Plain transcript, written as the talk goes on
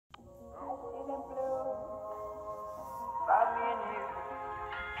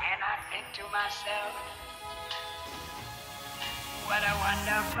to myself, what a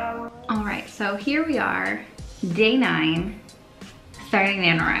wonderful. All right, so here we are, day 9, starting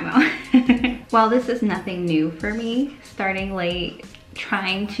NaNoWriMo. While this is nothing new for me, starting late,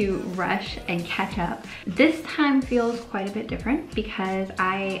 trying to rush and catch up, this time feels quite a bit different because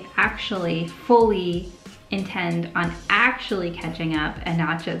I actually fully intend on actually catching up and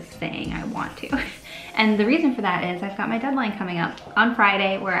not just saying I want to. And the reason for that is I've got my deadline coming up on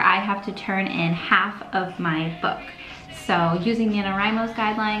Friday where I have to turn in half of my book. So using NaNoWriMo's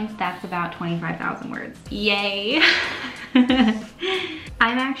guidelines, that's about 25,000 words. Yay!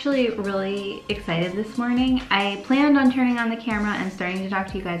 I'm actually really excited this morning. I planned on turning on the camera and starting to talk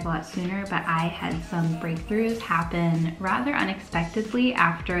to you guys a lot sooner, but I had some breakthroughs happen rather unexpectedly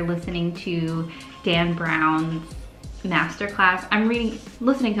after listening to Dan Brown's masterclass. I'm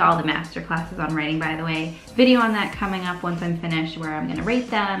listening to all the masterclasses on writing, by the way. Video on that coming up once I'm finished where I'm gonna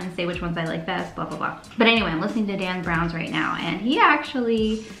rate them and say which ones I like best, blah, blah, blah. But anyway, I'm listening to Dan Brown's right now and he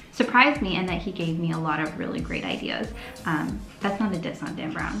actually surprised me in that he gave me a lot of really great ideas. That's not a diss on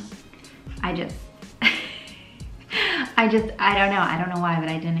Dan Brown. I don't know why, but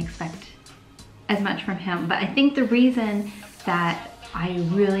I didn't expect as much from him. But I think the reason that I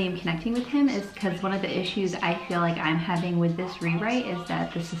really am connecting with him is because one of the issues I feel like I'm having with this rewrite is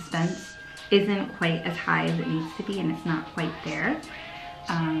that the suspense isn't quite as high as it needs to be and it's not quite there.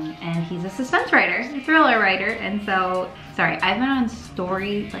 And he's a suspense writer, a thriller writer, and so, sorry, I've been on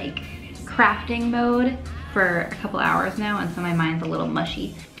story, like, crafting mode for a couple hours now, and so my mind's a little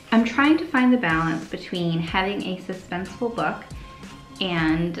mushy. I'm trying to find the balance between having a suspenseful book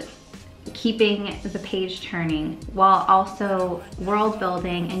and keeping the page turning while also world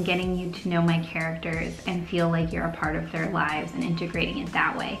building and getting you to know my characters and feel like you're a part of their lives and integrating it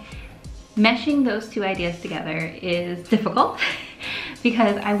that way. Meshing those two ideas together is difficult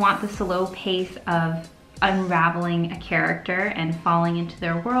because I want the slow pace of unraveling a character and falling into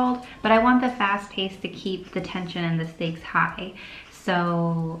their world, but I want the fast pace to keep the tension and the stakes high.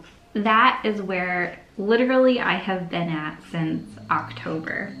 So that is where literally I have been at since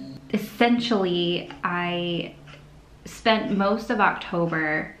October. Essentially, I spent most of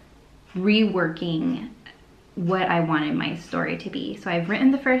October reworking what I wanted my story to be. So I've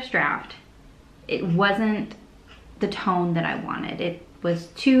written the first draft. It wasn't the tone that I wanted. It was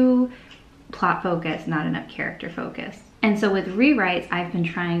too plot focused, not enough character focus. And so with rewrites, I've been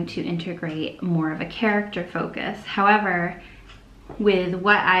trying to integrate more of a character focus. However, with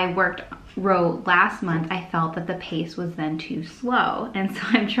what I wrote last month, I felt that the pace was then too slow. And so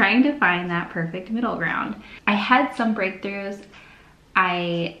I'm trying to find that perfect middle ground. I had some breakthroughs.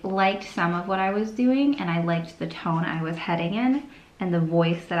 I liked some of what I was doing and I liked the tone I was heading in and the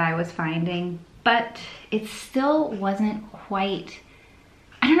voice that I was finding, but it still wasn't quite,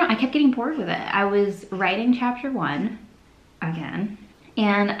 I don't know, I kept getting bored with it. I was writing chapter 1 again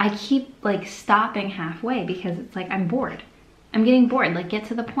and I keep like stopping halfway because it's like I'm bored. I'm getting bored, like get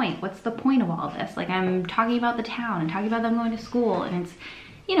to the point. What's the point of all of this? Like I'm talking about the town and talking about them going to school and it's,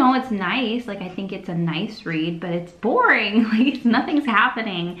 you know, it's nice. Like I think it's a nice read, but it's boring. Like nothing's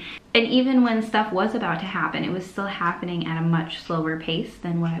happening. And even when stuff was about to happen, it was still happening at a much slower pace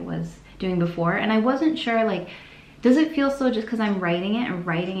than what I was doing before. And I wasn't sure, like, does it feel slow just because I'm writing it and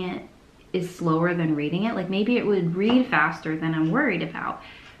writing it is slower than reading it? Like maybe it would read faster than I'm worried about.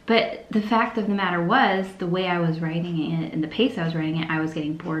 But the fact of the matter was, the way I was writing it and the pace I was writing it, I was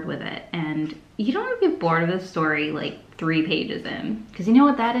getting bored with it. And you don't want to get bored of a story like 3 pages in, because you know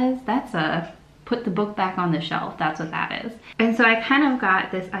what that is? That's a put the book back on the shelf. That's what that is. And so I kind of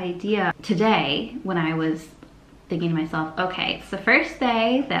got this idea today when I was thinking to myself, okay, it's the first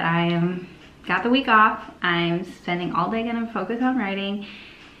day that got the week off. I'm spending all day gonna focus on writing.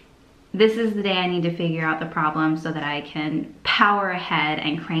 This is the day I need to figure out the problem so that I can power ahead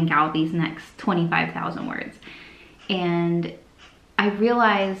and crank out these next 25,000 words. And I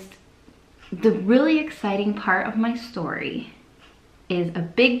realized the really exciting part of my story is a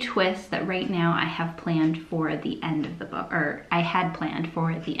big twist that right now I have planned for the end of the book, or I had planned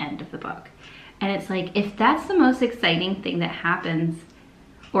for the end of the book. And it's like, if that's the most exciting thing that happens,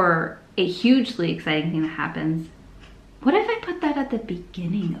 or a hugely exciting thing that happens, what if I put that at the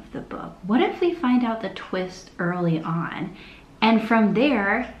beginning of the book? What if we find out the twist early on? And from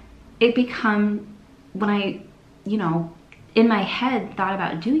there, it become, when I, you know, in my head thought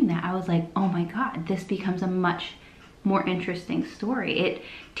about doing that, I was like, oh my God, this becomes a much more interesting story. It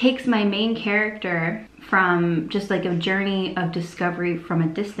takes my main character from just like a journey of discovery from a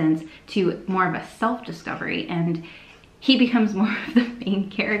distance to more of a self-discovery, and he becomes more of the main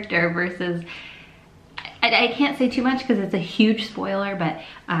character versus, I can't say too much because it's a huge spoiler, but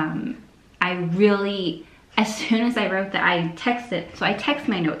I really, as soon as I wrote that, I texted, so I text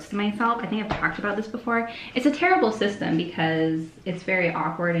my notes to myself. I think I've talked about this before. It's a terrible system because it's very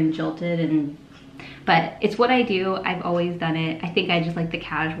awkward and jilted, but it's what I do. I've always done it. I think I just like the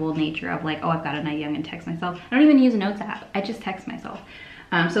casual nature of like, oh, I've got an idea, I'm gonna text myself. I don't even use a notes app, I just text myself.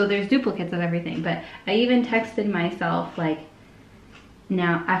 So there's duplicates of everything, but I even texted myself like,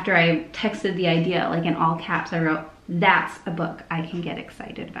 now after I texted the idea, like in all caps, I wrote, that's a book I can get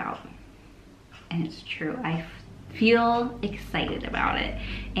excited about. And it's true, I feel excited about it.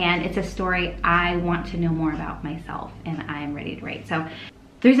 And it's a story I want to know more about myself, and I'm ready to write. So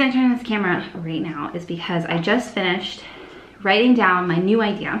the reason I turned on this camera right now is because I just finished writing down my new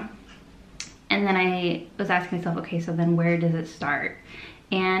idea. And then I was asking myself, okay, so then where does it start?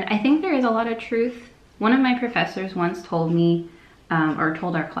 And I think there is a lot of truth. One of my professors once told me, or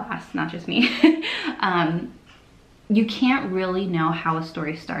told our class, not just me, you can't really know how a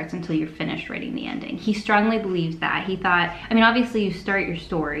story starts until you're finished writing the ending. He strongly believes that. He thought, I mean, obviously you start your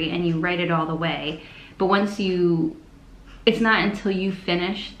story and you write it all the way, but it's not until you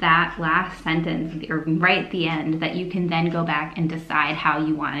finish that last sentence or right at the end that you can then go back and decide how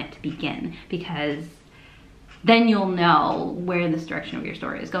you want it to begin, because then you'll know where this direction of your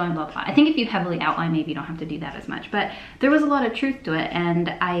story is going, blah, blah. I think if you heavily outline, maybe you don't have to do that as much, but there was a lot of truth to it, and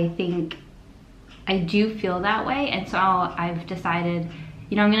I think I do feel that way. And so I've decided,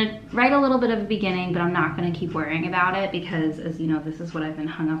 you know, I'm gonna write a little bit of a beginning, but I'm not gonna keep worrying about it because, as you know, this is what I've been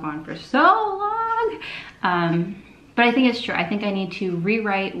hung up on for so long. But I think it's true. I think I need to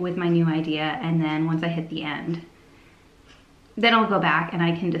rewrite with my new idea, and then once I hit the end, then I'll go back and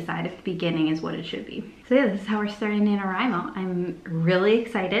I can decide if the beginning is what it should be. So yeah, this is how we're starting NaNoWriMo. I'm really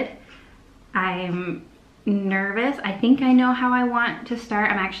excited. I'm nervous. I think I know how I want to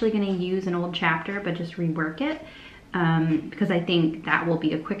start. I'm actually going to use an old chapter, but just rework it because I think that will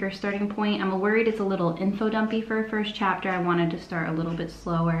be a quicker starting point. I'm worried it's a little info dumpy for a first chapter. I wanted to start a little bit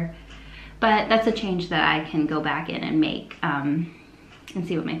slower, but that's a change that I can go back in and make and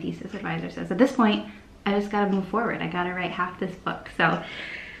see what my thesis advisor says. At this point, I just gotta move forward. I gotta write half this book. So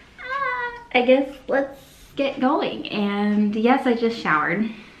I guess let's get going. And yes, I just showered.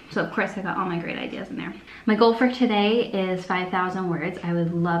 So of course I got all my great ideas in there. My goal for today is 5,000 words. I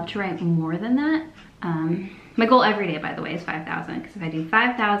would love to write more than that. My goal every day, by the way, is 5,000, because if I do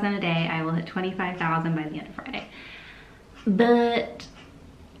 5,000 a day, I will hit 25,000 by the end of Friday. But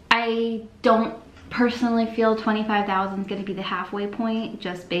I don't personally feel 25,000 is going to be the halfway point,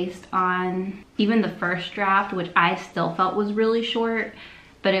 just based on even the first draft, which I still felt was really short,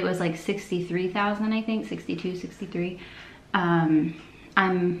 but it was like 63,000, I think, 62, 63. I'm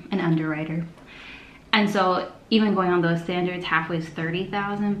an underwriter. And so even going on those standards, halfway is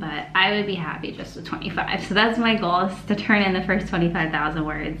 30,000, but I would be happy just with 25. So that's my goal, is to turn in the first 25,000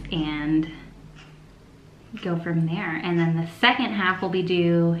 words and go from there. And then the second half will be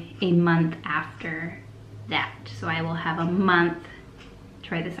due a month after that. So I will have a month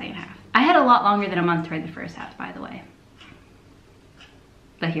to write the second half. I had a lot longer than a month to write the first half, by the way.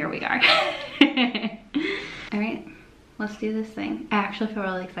 But here we are. All right, let's do this thing. I actually feel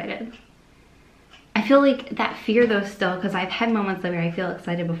really excited. I feel like that fear though still, because I've had moments where I feel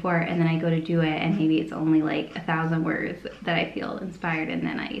excited before and then I go to do it and maybe it's only like 1,000 words that I feel inspired and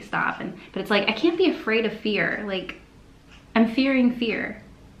then I stop. But it's like, I can't be afraid of fear. Like, I'm fearing fear,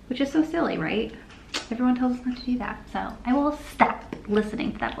 which is so silly, right? Everyone tells us not to do that. So I will stop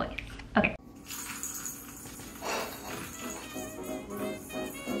listening to that voice. Okay.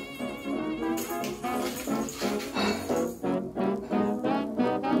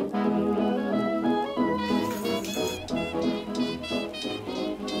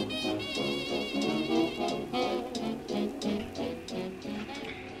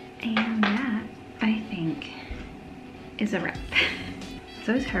 And that, I think, is a wrap. It's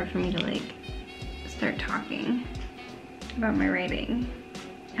always hard for me to like start talking about my writing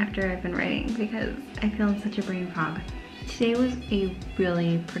after I've been writing because I feel in such a brain fog. Today was a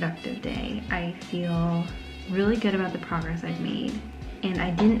really productive day. I feel really good about the progress I've made, and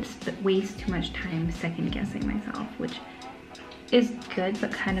I didn't waste too much time second guessing myself, which is good,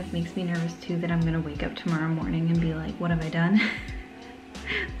 but kind of makes me nervous too that I'm gonna wake up tomorrow morning and be like, what have I done?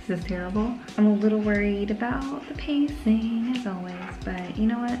 This is terrible. I'm a little worried about the pacing as always, but you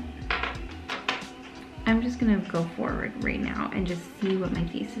know what? I'm just gonna go forward right now and just see what my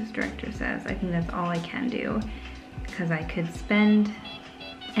thesis director says. I think that's all I can do, because I could spend,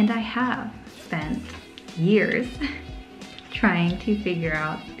 and I have spent, years trying to figure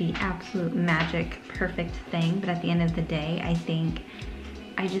out the absolute magic perfect thing, but at the end of the day, I think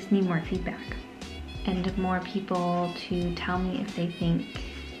I just need more feedback and more people to tell me if they think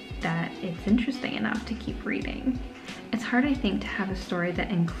that it's interesting enough to keep reading. It's hard, I think, to have a story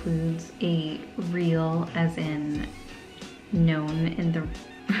that includes a real, as in known in the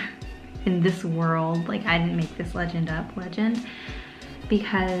in this world, like I didn't make this legend up legend,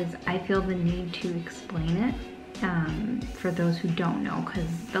 because I feel the need to explain it for those who don't know, because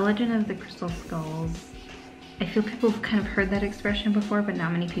the legend of the crystal skulls, I feel people have kind of heard that expression before, but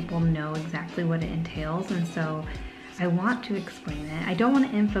not many people know exactly what it entails, and so I want to explain it. I don't want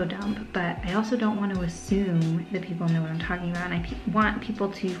to info dump, but I also don't want to assume that people know what I'm talking about, and I want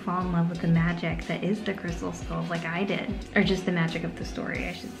people to fall in love with the magic that is the crystal skulls like I did, or just the magic of the story,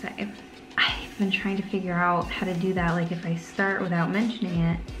 I should say. I've been trying to figure out how to do that. Like if I start without mentioning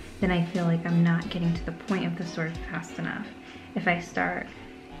it, then I feel like I'm not getting to the point of the story fast enough. If I start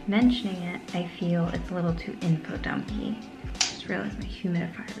mentioning it, I feel it's a little too info dumpy. I just realized my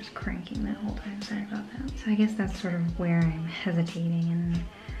humidifier was cranking that whole time, sorry about that. So I guess that's sort of where I'm hesitating, and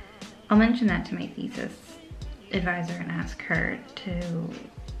I'll mention that to my thesis advisor and ask her to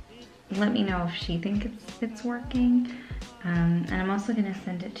let me know if she thinks it's working. And I'm also gonna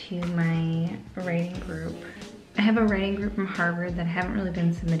send it to my writing group. I have a writing group from Harvard that I haven't really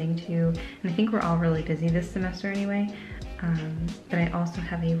been submitting to, and I think we're all really busy this semester anyway. But I also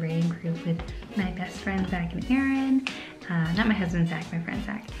have a writing group with my best friend Zach and Aaron. Not my husband Zach, my friend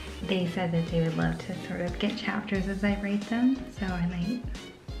Zach. They said that they would love to sort of get chapters as I write them, so I might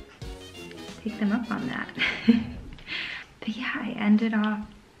take them up on that. But yeah, I ended off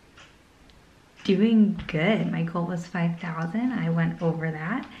doing good. My goal was 5,000. I went over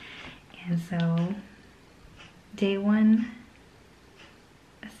that. And so day one,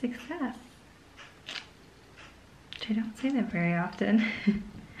 a success. Which I don't say that very often.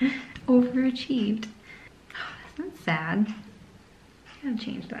 Overachieved. Oh, that's not sad. I gotta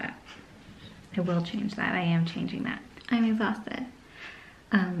change that. I will change that. I am changing that. I'm exhausted.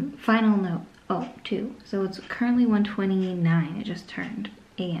 Final note. Oh, too. So it's currently 1:29. It just turned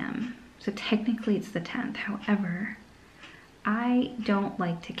AM. So technically it's the 10th. However, I don't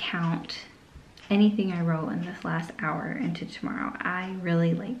like to count anything I wrote in this last hour into tomorrow. I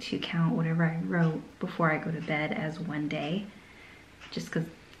really like to count whatever I wrote before I go to bed as one day. Just because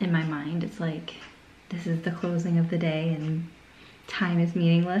in my mind it's like, this is the closing of the day and time is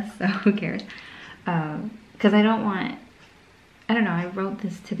meaningless, so who cares? Because I don't want, I don't know, I wrote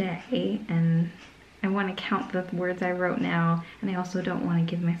this today and I want to count the words I wrote now, and I also don't want to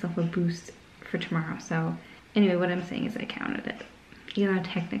give myself a boost for tomorrow. So anyway, what I'm saying is I counted it. Even though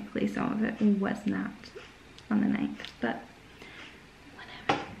technically some of it was not on the 9th, but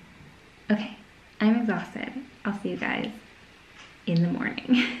whatever. Okay, I'm exhausted. I'll see you guys in the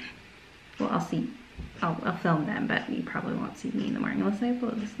morning. Well, I'll film them, but you probably won't see me in the morning unless I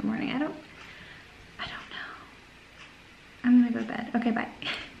upload this in the morning. I don't know. I'm gonna go to bed. Okay, bye.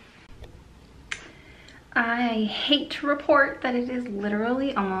 I hate to report that it is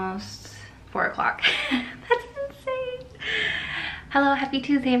literally almost 4 o'clock. That's insane. Hello, happy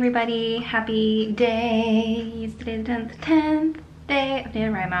Tuesday, everybody. Happy day. It's today the 10th day of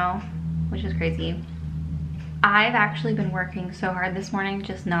NaNoWriMo, which is crazy. I've actually been working so hard this morning,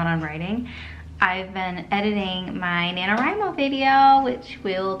 just not on writing. I've been editing my NaNoWriMo video, which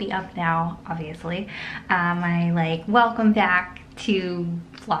will be up now, obviously. My like welcome back to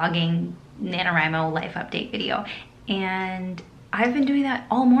vlogging NaNoWriMo life update video, and I've been doing that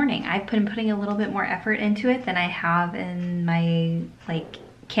all morning. I've been putting a little bit more effort into it than I have in my like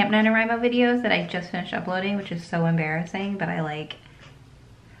Camp NaNoWriMo videos that I just finished uploading, which is so embarrassing, but I like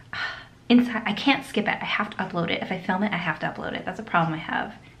inside I can't skip it. I have to upload it. If I film it, I have to upload it. That's a problem I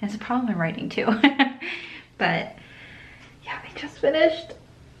have, and it's a problem in writing too. But yeah, I just finished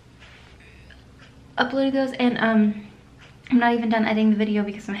uploading those, and I'm not even done editing the video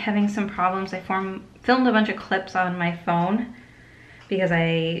because I'm having some problems. I filmed a bunch of clips on my phone because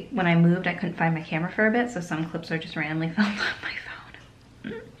when I moved, I couldn't find my camera for a bit, so some clips are just randomly filmed on my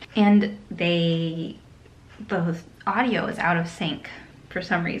phone. And the audio is out of sync for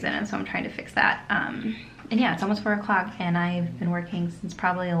some reason, and so I'm trying to fix that. And yeah, it's almost 4 o'clock, and I've been working since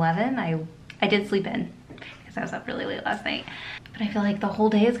probably 11. I did sleep in because I was up really late last night, but I feel like the whole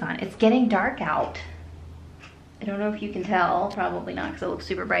day is gone. It's getting dark out. I don't know if you can tell, probably not because it looks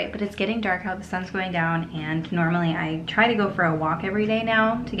super bright, but it's getting dark out, the sun's going down, and normally I try to go for a walk every day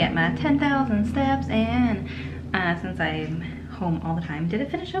now to get my 10,000 steps in, since I'm home all the time. Did it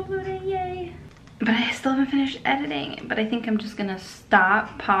finish uploading? Yay! But I still haven't finished editing, but I think I'm just gonna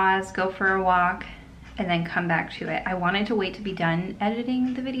stop, pause, go for a walk, and then come back to it. I wanted to wait to be done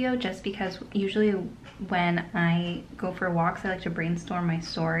editing the video just because usually when I go for walks, I like to brainstorm my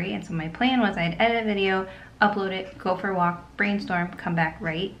story, and so my plan was I'd edit a video, upload it, go for a walk, brainstorm, come back,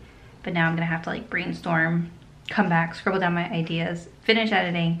 write. but now I'm gonna have to like brainstorm, come back, scribble down my ideas, finish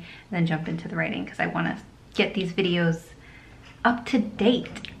editing, and then jump into the writing because I want to get these videos up to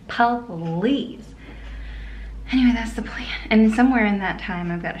date, please. Anyway, that's the plan. And somewhere in that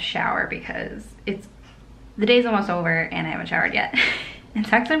time, I've got to shower because the day's almost over and I haven't showered yet. And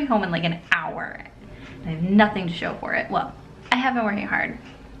Zach's gonna be home in like an hour. I have nothing to show for it. Well, I have been working hard.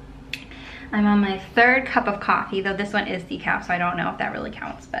 I'm on my 3rd cup of coffee, though this one is decaf, so I don't know if that really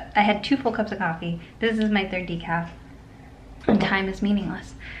counts. But I had 2 full cups of coffee. This is my 3rd decaf. And time is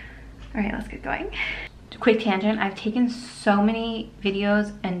meaningless. All right, let's get going. Quick tangent, I've taken so many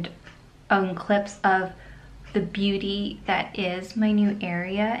videos and clips of the beauty that is my new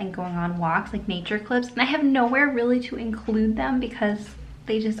area and going on walks, like nature clips, and I have nowhere really to include them because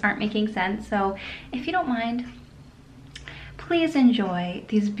they just aren't making sense. So if you don't mind, please enjoy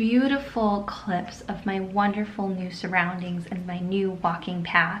these beautiful clips of my wonderful new surroundings and my new walking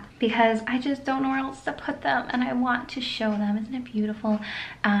path, because I just don't know where else to put them and I want to show them. Isn't it beautiful?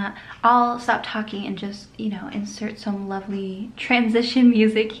 I'll stop talking and just, you know, insert some lovely transition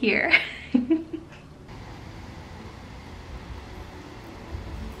music here.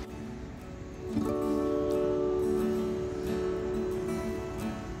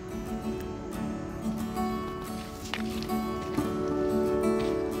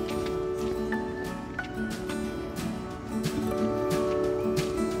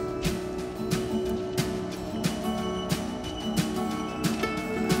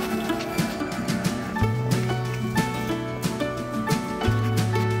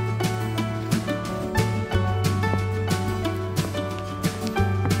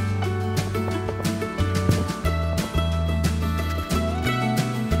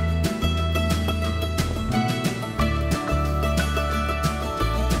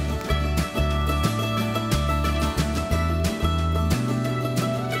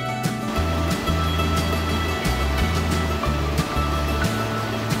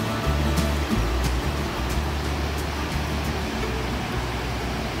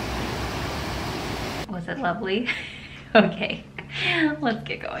 Was it lovely? Okay, let's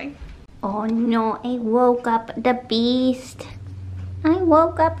get going. Oh no, I woke up the beast. I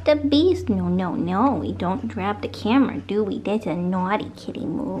woke up the beast. No, no, no, we don't drop the camera, do we? That's a naughty kitty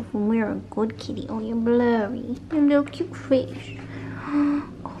move. We're a good kitty. Oh, you're blurry. Your little cute face.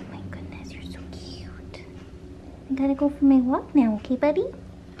 Oh my goodness, you're so cute. I gotta go for my walk now, okay, buddy?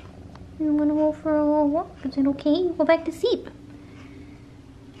 You wanna go for a little walk? Is it okay? Go back to sleep.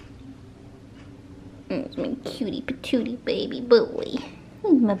 It's my cutie patootie baby boy.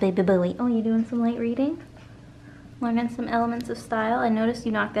 My baby boy. Oh, you doing some light reading? Learning some elements of style? I noticed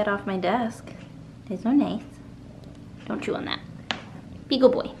you knocked that off my desk. These are nice. Don't chew on that. Be a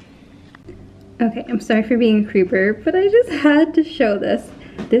good boy. Okay, I'm sorry for being a creeper, but I just had to show this.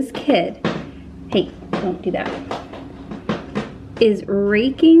 This kid, hey, don't do that, is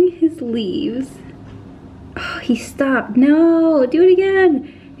raking his leaves. Oh, he stopped. No, do it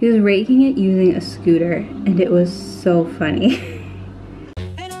again. He was raking it using a scooter, and it was so funny.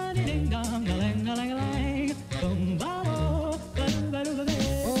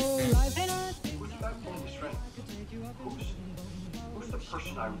 Who's the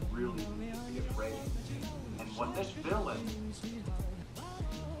person I really need to be afraid of? And when this villain...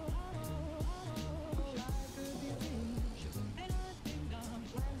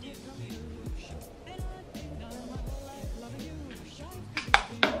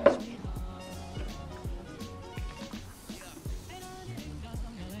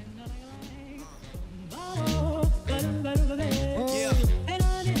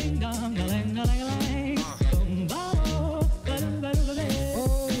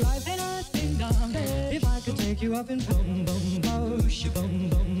 You up in boom boom boom, boom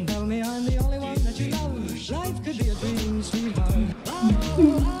boom. Tell me I'm the only one that you know. Life could be a dream, sweetheart.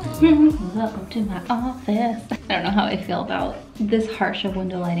 Welcome to my office. I don't know how I feel about this harsh of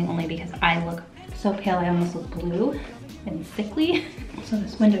window lighting, only because I look so pale. I almost look blue and sickly. So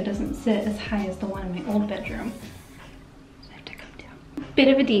this window doesn't sit as high as the one in my old bedroom. So I have to come down. Bit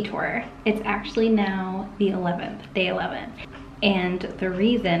of a detour. It's actually now the 11th, day 11. And the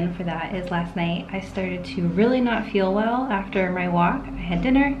reason for that is last night I started to really not feel well after my walk. I had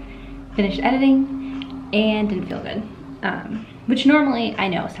dinner, finished editing, and didn't feel good. Which normally, I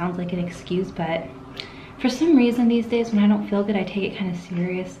know, sounds like an excuse, but for some reason these days when I don't feel good, I take it kind of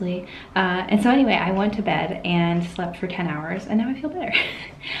seriously. And so anyway, I went to bed and slept for 10 hours, and now I feel better.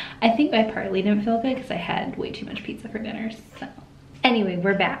 I think I partly didn't feel good because I had way too much pizza for dinner, so. Anyway,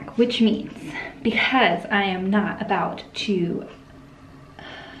 we're back, which means because I am not about to,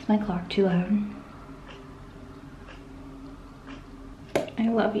 is my clock too loud? I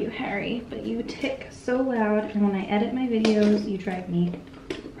love you, Harry, but you tick so loud, and when I edit my videos, you drive me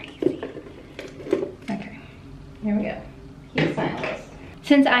crazy. Okay, here we go. He's silenced.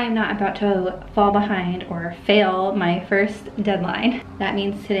 Since I am not about to fall behind or fail my first deadline, that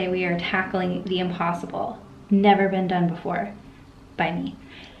means today we are tackling the impossible. Never been done before by me.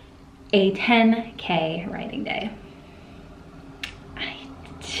 A 10K writing day. I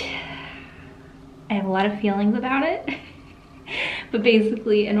have a lot of feelings about it. But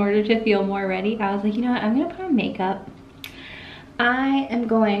basically, in order to feel more ready, I was like, you know what, I'm gonna put on makeup. I am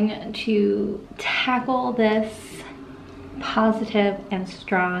going to tackle this positive and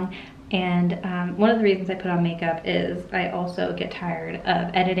strong. And one of the reasons I put on makeup is I also get tired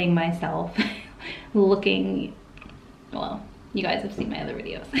of editing myself looking, well, you guys have seen my other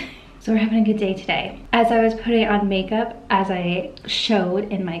videos. So we're having a good day today. As I was putting on makeup, as I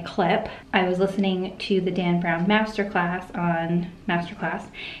showed in my clip, I was listening to the Dan Brown masterclass on Masterclass,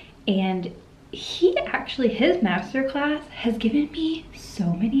 and he actually, his masterclass has given me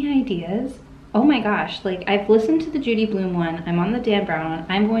so many ideas. Oh my gosh, like I've listened to the Judy Blume one, I'm on the Dan Brown one.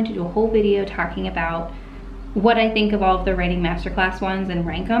 I'm going to do a whole video talking about what I think of all of the writing masterclass ones and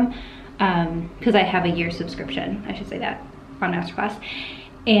rank them, because I have a year subscription, I should say that, on Masterclass.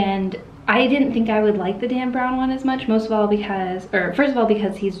 And I didn't think I would like the Dan Brown one as much, most of all because, or first of all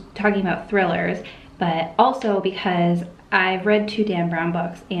because he's talking about thrillers, but also because I've read 2 Dan Brown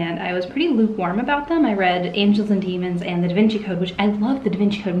books and I was pretty lukewarm about them. I read Angels and Demons and The Da Vinci Code, which I love the Da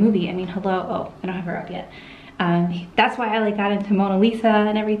Vinci Code movie. I mean, hello, oh, I don't have her up yet. That's why I like got into Mona Lisa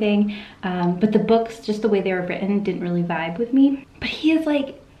and everything. But the books, just the way they were written, didn't really vibe with me. But he is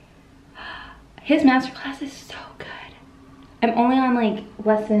like, his masterclass is so good. I'm only on like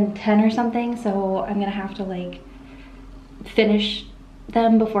lesson 10 or something, so I'm gonna have to like finish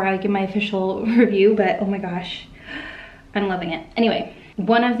them before I give my official review, but oh my gosh, I'm loving it. Anyway,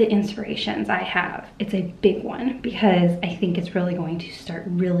 one of the inspirations I have, it's a big one because I think it's really going to start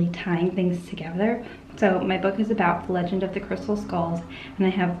really tying things together. So my book is about the legend of the Crystal Skulls, and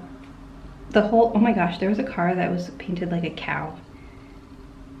I have the whole, oh my gosh, there was a car that was painted like a cow.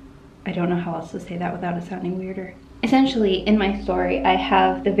 I don't know how else to say that without it sounding weirder. Essentially, in my story, I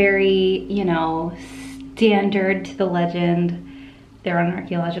have the very, you know, standard to the legend. They're on an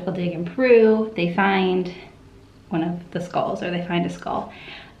archaeological dig in Peru. They find one of the skulls, or they find a skull,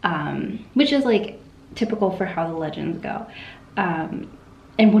 which is like typical for how the legends go. And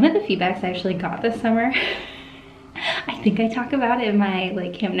one of the feedbacks I actually got this summer, I think I talk about it in my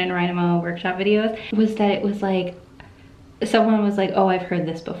like NaNoWriMo workshop videos, was that it was like, someone was like, oh, I've heard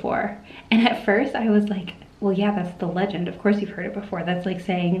this before. And at first I was like, well, yeah, that's the legend. Of course you've heard it before. That's like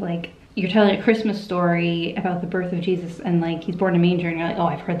saying like, you're telling a Christmas story about the birth of Jesus and like he's born in a manger and you're like, oh,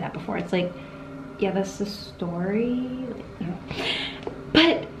 I've heard that before. It's like, yeah, that's the story. Like, you know.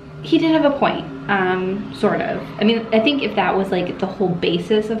 But he did have a point, sort of. I mean, I think if that was like the whole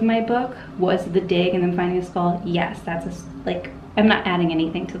basis of my book was the dig and then finding a skull, yes, that's a, like, I'm not adding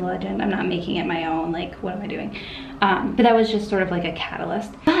anything to the legend. I'm not making it my own, like, what am I doing? But that was just sort of like a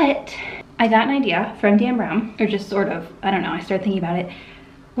catalyst. But I got an idea from Dan Brown, or just sort of, I don't know, I started thinking about it.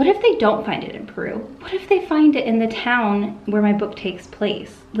 What if they don't find it in Peru? What if they find it in the town where my book takes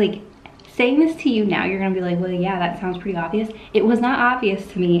place? Like, saying this to you now, you're gonna be like, well, yeah, that sounds pretty obvious. It was not obvious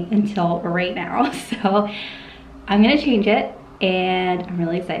to me until right now. So I'm gonna change it and I'm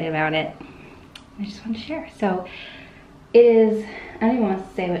really excited about it. I just want to share. So it is, I don't even want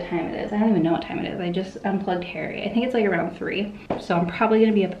to say what time it is. I don't even know what time it is. I just unplugged Harry. I think it's like around 3. So I'm probably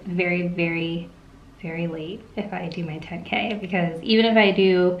gonna be up very, very, very late if I do my 10K, because even if I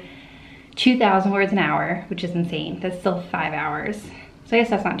do 2,000 words an hour, which is insane, that's still 5 hours. So I guess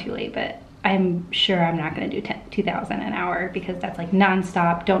that's not too late, but I'm sure I'm not gonna do 2,000 an hour because that's like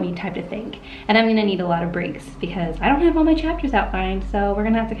nonstop, don't need time to think. And I'm gonna need a lot of breaks because I don't have all my chapters outlined, so we're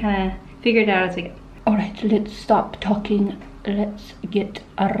gonna have to kind of figure it out as we go. All right, let's stop talking. Let's get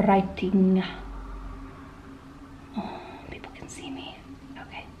writing. Oh, people can see me.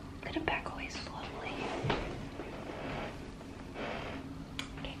 Okay, I'm gonna back away slowly.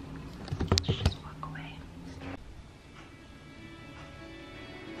 Okay, let's just walk away.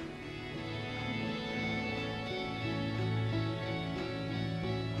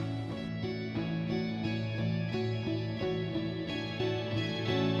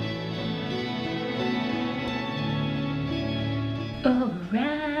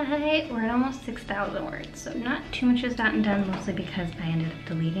 Alright, we're at almost 6,000 words, so not too much is gotten done, mostly because I ended up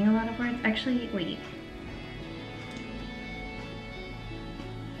deleting a lot of words. Actually, wait.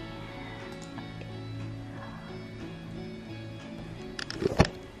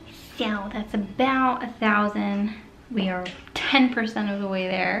 So that's about 1,000. We are 10% of the way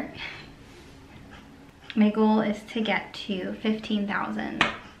there. My goal is to get to 15,000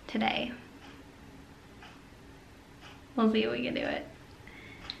 today. We'll see if we can do it.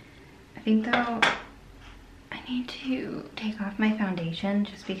 I think though, I need to take off my foundation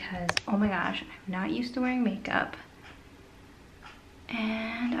just because, oh my gosh, I'm not used to wearing makeup.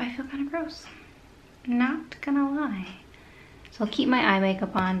 And I feel kind of gross. Not gonna lie. So I'll keep my eye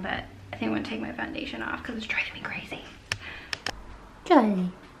makeup on, but I think I'm gonna take my foundation off because it's driving me crazy.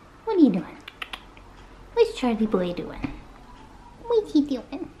 Charlie, what are you doing? What's Charlie boy doing? What's he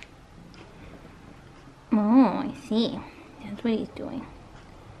doing? Oh, I see. That's what he's doing.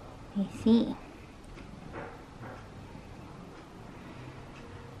 I see.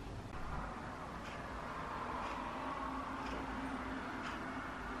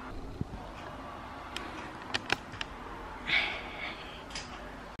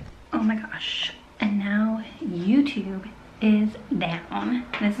 Oh my gosh. And now YouTube is down.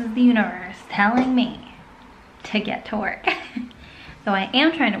 This is the universe telling me to get to work. So I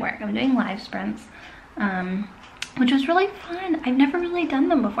am trying to work. I'm doing live sprints, which was really fun. I've never really done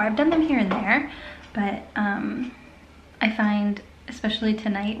them before. I've done them here and there, but I find, especially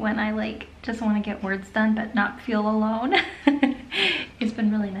tonight when I like just want to get words done but not feel alone, it's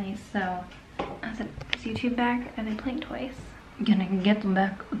been really nice. So is YouTube back? Are they playing twice? I'm gonna get them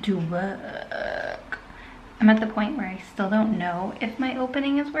back to work. I'm at the point where I still don't know if my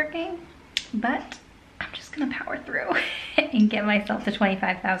opening is working, but I'm just gonna power through and get myself to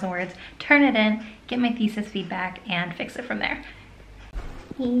 25,000 words, turn it in, get my thesis feedback, and fix it from there.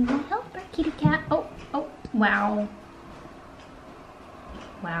 He's a helper, kitty cat. Oh, wow.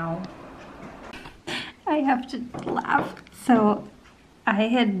 Wow. I have to laugh. So I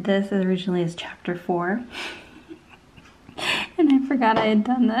had this originally as chapter 4. And I forgot I had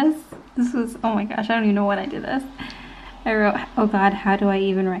done this. This was, oh my gosh, I don't even know when I did this. I wrote, oh God, how do I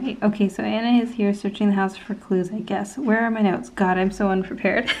even write? Okay, so Anna is here searching the house for clues, I guess. Where are my notes? God, I'm so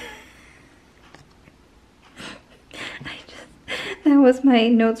unprepared. That was my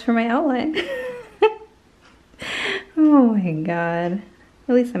notes for my outline. Oh my God.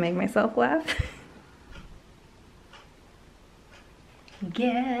 At least I make myself laugh.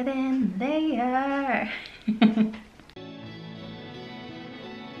 Get in there.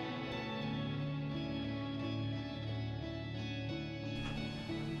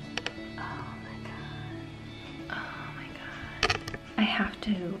 I have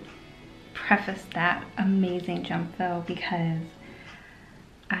to preface that amazing jump though, because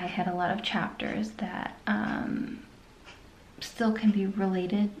I had a lot of chapters that still can be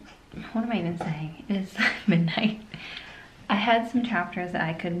related. What am I even saying? It is midnight. I had some chapters that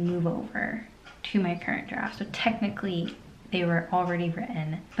I could move over to my current draft, so technically they were already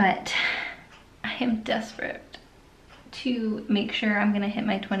written, but I am desperate to make sure I'm gonna hit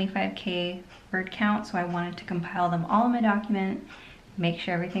my 25K word count, so I wanted to compile them all in my document, make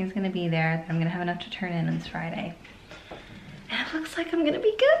sure everything's gonna be there, that I'm gonna have enough to turn in this Friday. And it looks like I'm gonna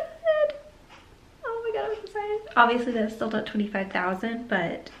be good. Oh my God, I'm so excited. Obviously that's still not 25,000,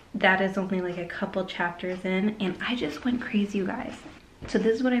 but that is only like a couple chapters in, and I just went crazy, you guys. So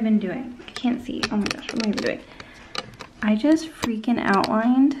this is what I've been doing. I can't see, oh my gosh, what am I even doing? I just freaking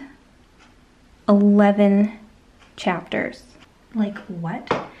outlined 11 chapters. Like what?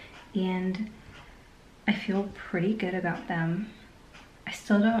 And I feel pretty good about them. I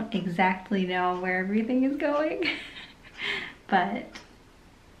still don't exactly know where everything is going, but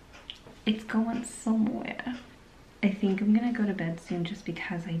it's going somewhere. I think I'm gonna go to bed soon just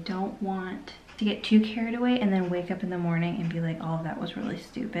because I don't want to get too carried away and then wake up in the morning and be like, oh, that was really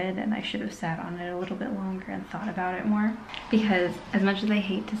stupid and I should have sat on it a little bit longer and thought about it more. Because as much as I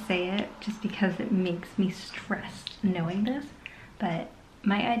hate to say it, just because it makes me stressed knowing this, but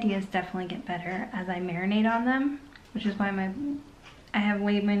my ideas definitely get better as I marinate on them, which is why I have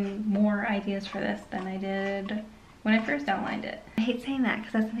way more ideas for this than I did when I first outlined it. I hate saying that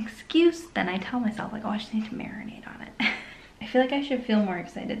because that's an excuse. Then I tell myself like, oh, I just need to marinate on it. I feel like I should feel more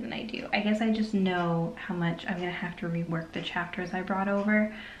excited than I do. I guess I just know how much I'm gonna have to rework the chapters I brought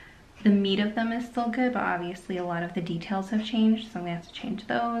over. The meat of them is still good, but obviously a lot of the details have changed, so I'm gonna have to change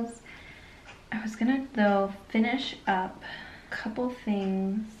those. I was gonna though finish up a couple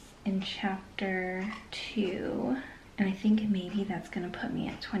things in chapter 2, and I think maybe that's gonna put me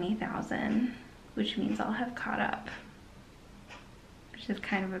at 20,000, which means I'll have caught up, which is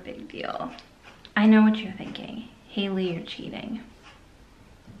kind of a big deal. I know what you're thinking. Haley, you're cheating.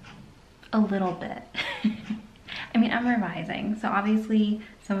 A little bit. I mean, I'm revising, so obviously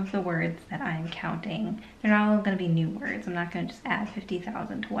some of the words that I'm counting, they're not all gonna be new words. I'm not gonna just add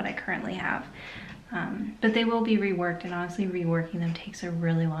 50,000 to what I currently have. But they will be reworked, and honestly reworking them takes a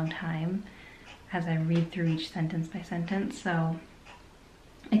really long time as I read through each sentence by sentence. So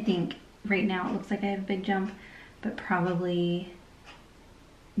I think right now it looks like I have a big jump, but probably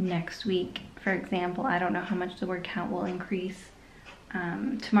next week, for example, I don't know how much the word count will increase.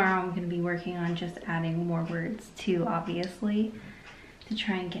 Tomorrow I'm going to be working on just adding more words too, obviously, to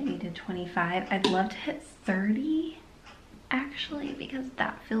try and get me to 25. I'd love to hit 30 actually, because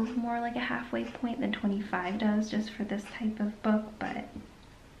that feels more like a halfway point than 25 does just for this type of book, but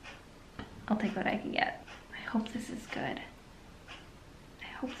I'll take what I can get. I hope this is good. I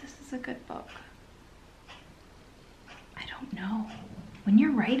hope this is a good book. I don't know. When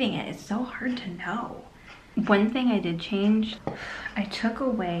you're writing it, it's so hard to know. One thing I did change, I took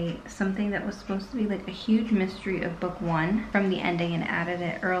away something that was supposed to be like a huge mystery of book 1 from the ending and added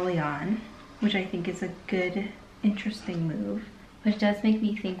it early on, which I think is a good, interesting move. But it does make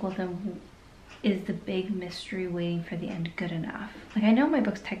me think, well then, is the big mystery waiting for the end good enough? Like, I know my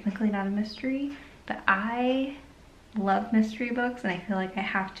book's technically not a mystery, but I love mystery books and I feel like I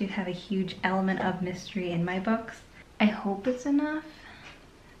have to have a huge element of mystery in my books. I hope it's enough,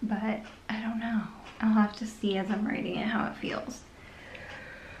 but I don't know. I'll have to see as I'm writing it how it feels.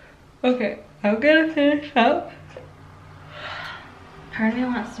 Okay, I'm gonna finish up. Part of me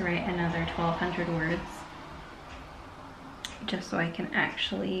wants to write another 1,200 words just so I can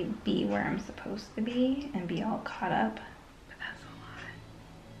actually be where I'm supposed to be and be all caught up, but that's a lot.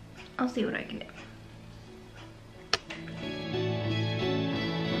 I'll see what I can do.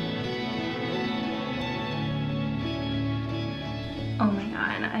 Oh my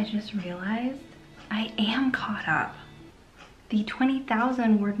god, I just realized I am caught up. The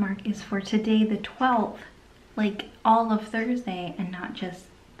 20,000 word mark is for today, the 12th, like all of Thursday and not just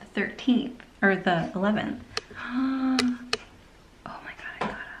the 13th or the 11th. Oh my god, I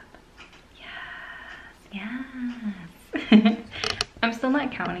caught up. Yes, yes. I'm still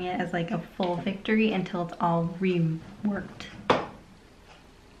not counting it as like a full victory until it's all reworked,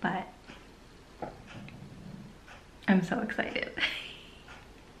 but I'm so excited.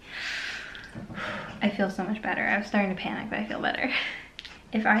 I feel so much better. I was starting to panic, but I feel better.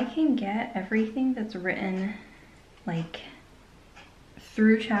 If I can get everything that's written like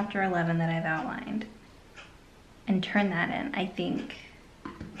through chapter 11 that I've outlined and turn that in, I think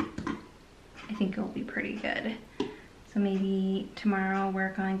it'll be pretty good. So maybe tomorrow I'll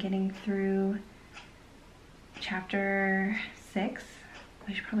work on getting through chapter 6.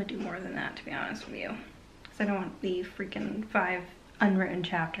 I should probably do more than that, to be honest with you, because I don't want the freaking 5 unwritten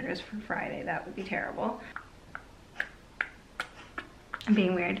chapters for Friday. That would be terrible. I'm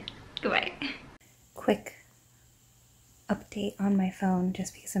being weird. Goodbye. Quick update on my phone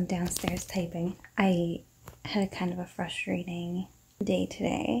just because I'm downstairs typing. I had a kind of a frustrating day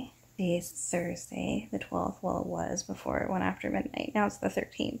today. Today is Thursday, the 12th. Well, it was before it went after midnight. Now it's the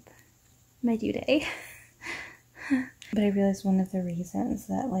 13th. My due day. But I realized one of the reasons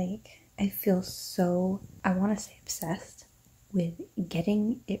that, like, I feel so, I want to say obsessed with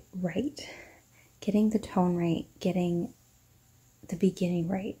getting it right, getting the tone right, getting the beginning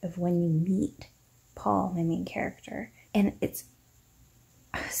right of when you meet Paul, my main character. And it's,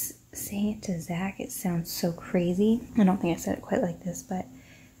 I was saying it to Zach, it sounds so crazy. I don't think I said it quite like this, but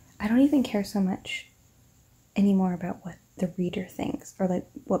I don't even care so much anymore about what the reader thinks or like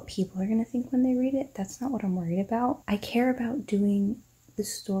what people are going to think when they read it. That's not what I'm worried about. I care about doing the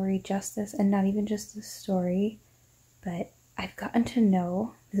story justice, and not even just the story, but I've gotten to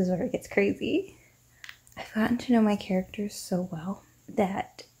know, this is where it gets crazy, I've gotten to know my characters so well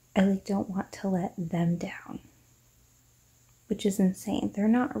that I like don't want to let them down, which is insane. They're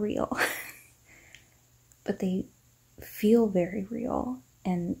not real, but they feel very real,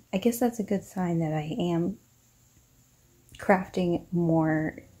 and I guess that's a good sign that I am crafting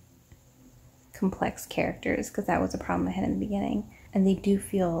more complex characters, because that was a problem I had in the beginning, and they do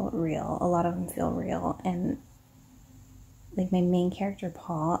feel real. A lot of them feel real, and like my main character,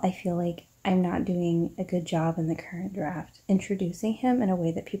 Paul, I feel like I'm not doing a good job in the current draft introducing him in a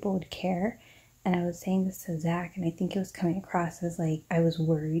way that people would care. And I was saying this to Zach, and I think it was coming across as like I was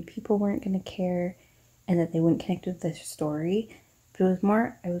worried people weren't going to care and that they wouldn't connect with the story. But it was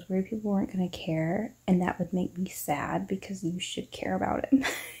more, I was worried people weren't going to care, and that would make me sad because you should care about him.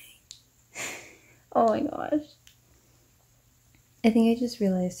 Oh my gosh. I think I just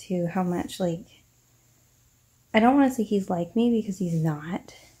realized too how much, like, I don't want to say he's like me because he's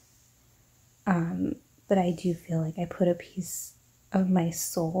not. But I do feel like I put a piece of my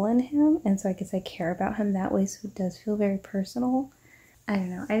soul in him, and so I guess I care about him that way, so it does feel very personal. I don't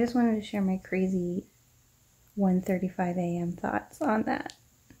know. I just wanted to share my crazy 1:35 a.m. thoughts on that.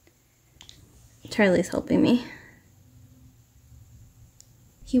 Charlie's helping me.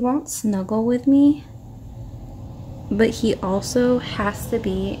 He won't snuggle with me, but he also has to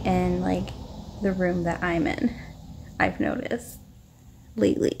be in like the room that I'm in. I've noticed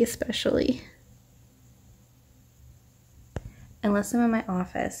lately, especially. Unless I'm in my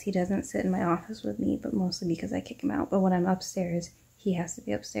office, he doesn't sit in my office with me, but mostly because I kick him out. But when I'm upstairs, he has to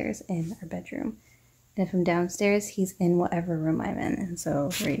be upstairs in our bedroom. And if I'm downstairs, he's in whatever room I'm in. And so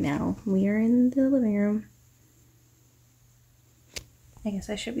right now, we are in the living room. I guess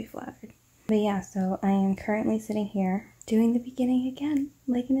I should be flattered. But yeah, so I am currently sitting here doing the beginning again,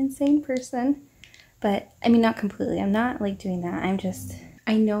 like an insane person. But, I mean, not completely. I'm not, like, doing that. I'm just,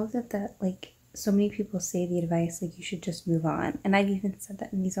 I know that like, so many people say the advice, like, you should just move on. And I've even said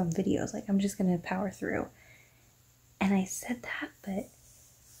that in these own videos, like, I'm just gonna power through. And I said that, but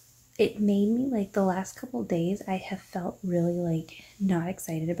it made me, like, the last couple of days, I have felt really, like, not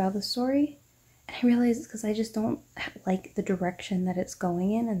excited about the story. And I realized it's because I just don't like the direction that it's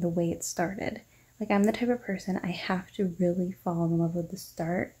going in and the way it started. Like, I'm the type of person, I have to really fall in love with the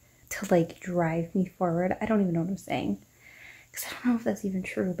start to, like, drive me forward. I don't even know what I'm saying. Because I don't know if that's even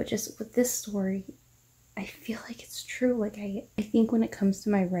true, but just with this story, I feel like it's true. Like, I think when it comes to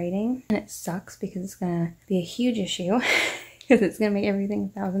my writing, and it sucks because it's gonna be a huge issue, because it's gonna make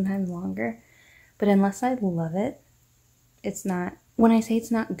everything 1,000 times longer. But unless I love it, it's not, when I say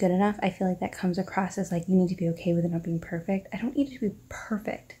it's not good enough, I feel like that comes across as like, you need to be okay with it not being perfect. I don't need it to be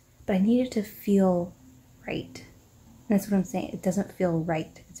perfect, but I need it to feel right. And that's what I'm saying. It doesn't feel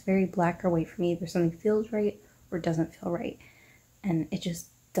right. It's very black or white for me. Either something feels right or doesn't feel right. And it just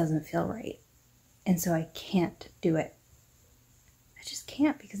doesn't feel right. And so I can't do it. I just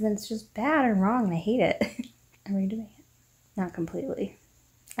can't, because then it's just bad and wrong and I hate it. I'm redoing it. Not completely.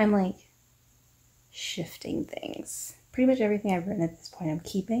 I'm like shifting things. Pretty much everything I've written at this point I'm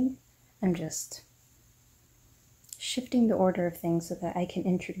keeping. I'm just shifting the order of things so that I can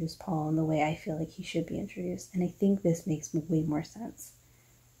introduce Paul in the way I feel like he should be introduced. And I think this makes way more sense.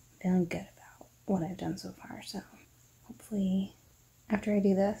 I'm feeling good about what I've done so far, so hopefully after I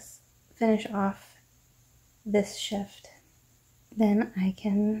do this, finish off this shift, then I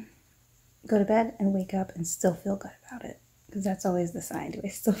can go to bed and wake up and still feel good about it. Because that's always the sign. Do I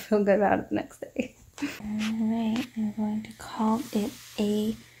still feel good about it the next day? Alright, I'm going to call it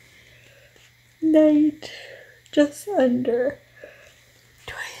a night. Just under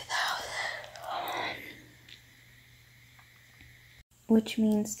 20,000. Which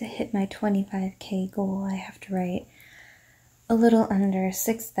means to hit my 25K goal, I have to write a little under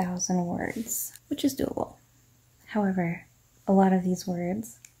 6,000 words, which is doable. However, a lot of these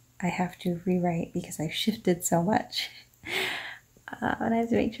words I have to rewrite because I've shifted so much. And I have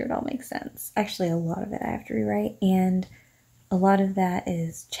to make sure it all makes sense. Actually, a lot of it I have to rewrite, and a lot of that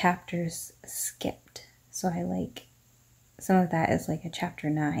is chapters skipped. So I like, some of that is like a chapter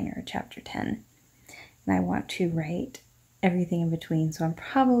 9 or a chapter 10. And I want to write everything in between, so I'm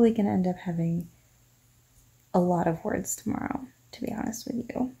probably going to end up having a lot of words tomorrow, to be honest with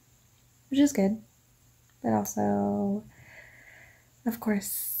you. Which is good. But also, of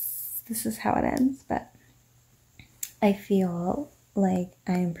course, this is how it ends, but I feel like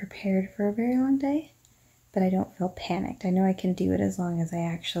I'm prepared for a very long day, but I don't feel panicked. I know I can do it as long as I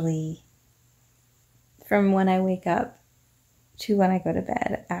actually, from when I wake up to when I go to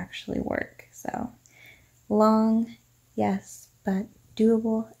bed, actually work. So, long, yes, but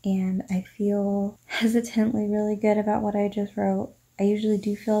doable, and I feel hesitantly really good about what I just wrote. I usually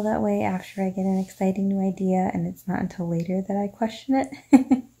do feel that way after I get an exciting new idea, and it's not until later that I question it.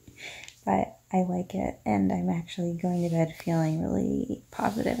 But I like it, and I'm actually going to bed feeling really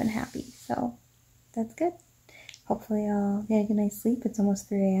positive and happy, so that's good. Hopefully I'll get a good night's sleep. It's almost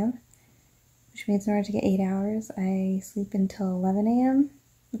 3 a.m., which means in order to get 8 hours, I sleep until 11 a.m.,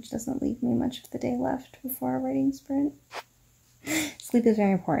 which doesn't leave me much of the day left before a writing sprint. Sleep is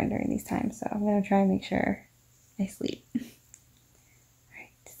very important during these times, so I'm going to try and make sure I sleep. Alright,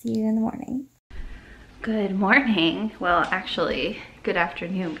 see you in the morning. Good morning. Well, actually, good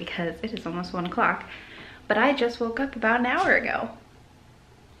afternoon, because it is almost 1 o'clock. But I just woke up about an hour ago,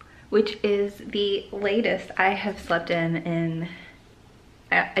 which is the latest I have slept in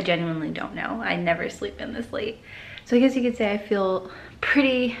I genuinely don't know. I never sleep in this late. So I guess you could say I feel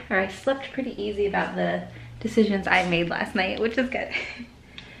pretty, or I slept pretty easy about the decisions I made last night, which is good.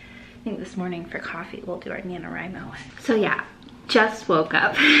 I think this morning for coffee we'll do our NaNoWriMo. So yeah, just woke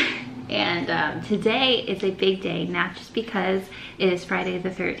up. And today is a big day, not just because it is Friday the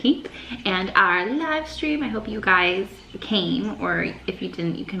 13th and our live stream. I hope you guys came, or if you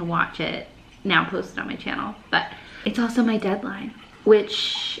didn't, you can watch it now posted on my channel. But it's also my deadline.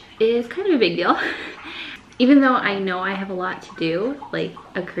 which is kind of a big deal. Even though I know I have a lot to do, like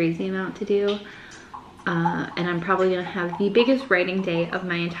a crazy amount to do, and I'm probably gonna have the biggest writing day of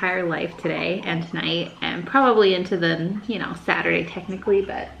my entire life today and tonight, and probably into the, you know, Saturday technically,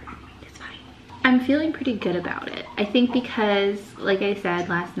 but it's fine. I'm feeling pretty good about it. I think because, like I said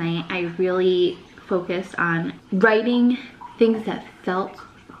last night, I really focused on writing things that felt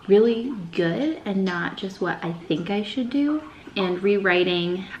really good and not just what I think I should do, and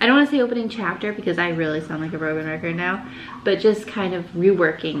rewriting, I don't want to say opening chapter because I really sound like a broken record now, but just kind of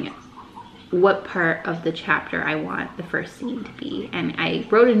reworking what part of the chapter I want the first scene to be. And I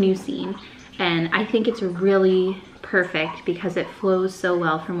wrote a new scene, and I think it's really perfect because it flows so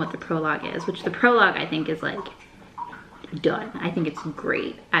well from what the prologue is, which the prologue I think is like done. I think it's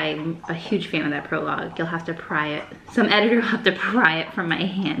great. I'm a huge fan of that prologue. You'll have to pry it. Some editor will have to pry it from my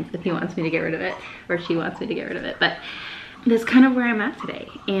hands if he wants me to get rid of it, or she wants me to get rid of it. But that's kind of where I'm at today,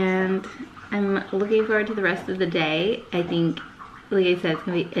 and I'm looking forward to the rest of the day. I think, like I said, it's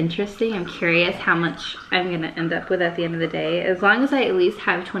gonna be interesting. I'm curious how much I'm gonna end up with at the end of the day. As long as I at least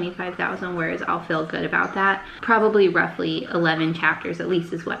have 25,000 words, I'll feel good about that. Probably roughly 11 chapters at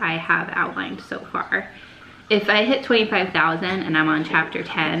least is what I have outlined so far. If I hit 25,000 and I'm on chapter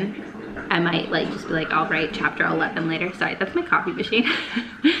 10, I might like just be like, I'll write chapter 11 later. Sorry, that's my coffee machine.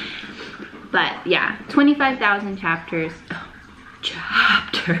 But yeah, 25,000 chapters. Oh,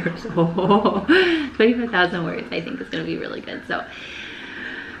 chapters. Oh, 25,000 words I think is gonna be really good. So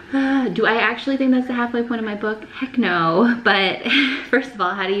do I actually think that's the halfway point of my book? Heck no. But first of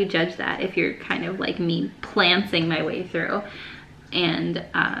all, how do you judge that if you're kind of like me planting my way through? And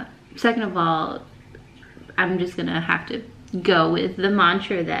second of all, I'm just gonna have to go with the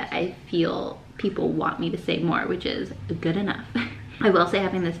mantra that I feel people want me to say more, which is good enough. I will say,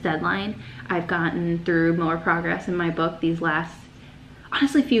 having this deadline, I've gotten through more progress in my book these last,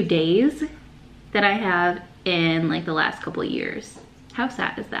 honestly, few days than I have in like the last couple of years. How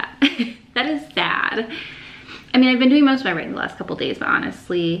sad is that? That is sad. I mean, I've been doing most of my writing the last couple of days, but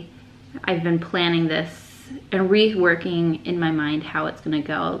honestly, I've been planning this and reworking in my mind how it's gonna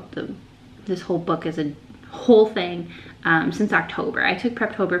go. This whole book is a whole thing since October. I took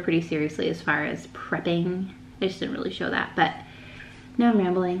Preptober pretty seriously as far as prepping. I just didn't really show that, but now I'm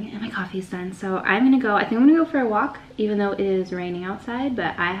rambling and my coffee's done. So I'm gonna go, I think I'm gonna go for a walk, even though it is raining outside,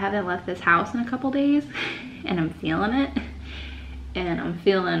 but I haven't left this house in a couple days and I'm feeling it. And I'm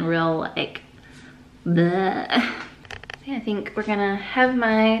feeling real like, bleh. So yeah, I think we're gonna have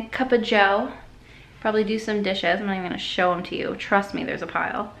my cup of joe, probably do some dishes. I'm not even gonna show them to you. Trust me, there's a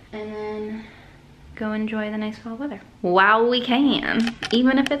pile. And then go enjoy the nice fall weather while we can,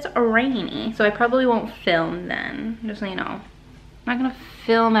 even if it's rainy. So I probably won't film then, just so you know. I'm not gonna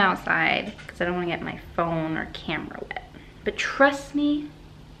film outside because I don't want to get my phone or camera wet. But trust me,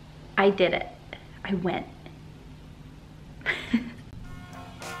 I did it. I went.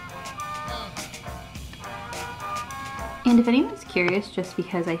 And if anyone's curious, just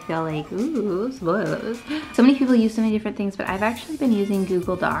because I feel like, ooh, spoilers. So many people use so many different things, but I've actually been using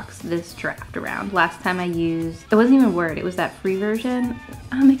Google Docs this draft around. Last time I used, it wasn't even Word, it was that free version.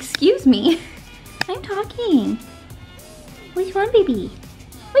 Excuse me. I'm talking. Which one, baby?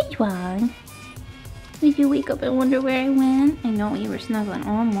 Which one? Did you wake up and wonder where I went? I know, you were snuggling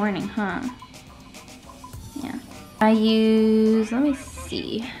all morning, huh? Yeah. I use, let me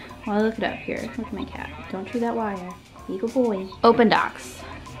see. Well, I look it up here. Look at my cat. Don't chew that wire. You good boy. Open Docs.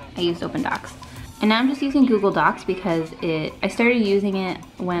 I used Open Docs. And now I'm just using Google Docs because I started using it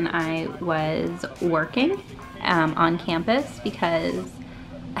when I was working on campus because,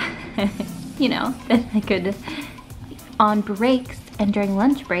 you know, then I could, on breaks and during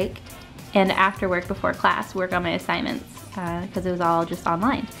lunch break and after work before class, work on my assignments because it was all just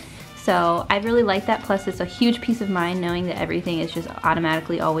online. So I really like that, plus it's a huge peace of mind knowing that everything is just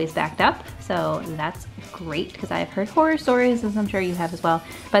automatically always backed up. So that's great because I've heard horror stories, as I'm sure you have as well.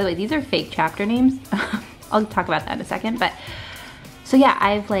 By the way, these are fake chapter names. I'll talk about that in a second. But so yeah,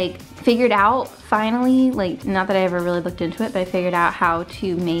 I've like figured out finally, like not that I ever really looked into it, but I figured out how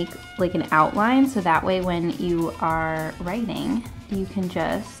to make like an outline so that way when you are writing, you can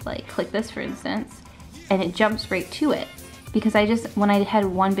just like click this for instance, and it jumps right to it. Because when I had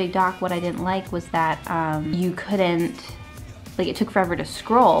one big doc, what I didn't like was that you couldn't, like it took forever to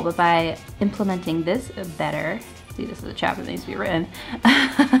scroll, but by implementing this better, see this is a chapter that needs to be written,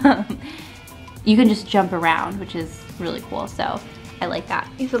 you can just jump around, which is really cool, so I like that.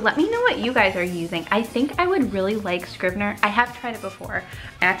 Okay, so let me know what you guys are using. I think I would really like Scrivener. I have tried it before.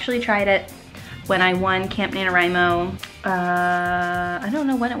 I actually tried it when I won Camp NaNoWriMo, I don't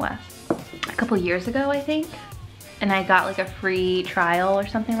know when it was, a couple years ago I think. and I got like a free trial or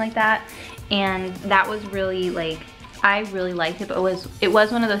something like that. And that was really like, I really liked it, but it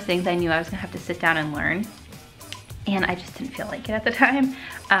was one of those things I knew I was gonna have to sit down and learn. And I just didn't feel like it at the time.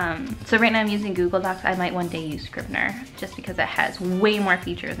 So right now I'm using Google Docs. I might one day use Scrivener just because it has way more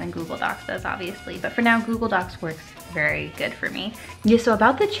features than Google Docs does, obviously. But for now, Google Docs works very good for me. Yeah, so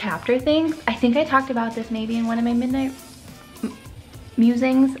about the chapter things, I think I talked about this maybe in one of my midnight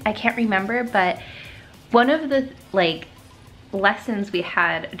musings. I can't remember, but one of the like lessons we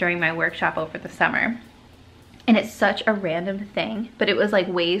had during my workshop over the summer, and it's such a random thing, but it was like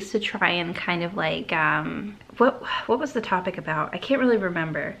ways to try and kind of like, what was the topic about? I can't really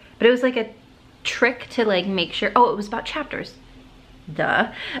remember, but it was like a trick to like make sure, oh, it was about chapters,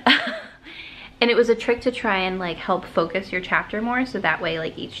 duh. And it was a trick to try and like help focus your chapter more, so that way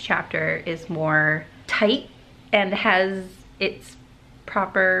like each chapter is more tight and has its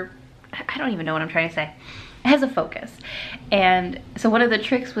proper, I don't even know what I'm trying to say. It has a focus. And so one of the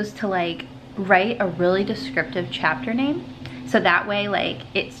tricks was to like write a really descriptive chapter name. So that way like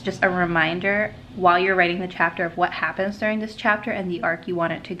it's just a reminder while you're writing the chapter of what happens during this chapter and the arc you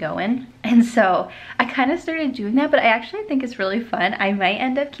want it to go in. And so I kind of started doing that, but I actually think it's really fun. I might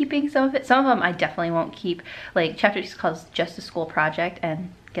end up keeping some of it. Some of them I definitely won't keep. Like chapter 2 is called Just a School Project,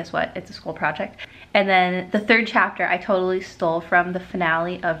 and guess what? It's a school project. And then the third chapter I totally stole from the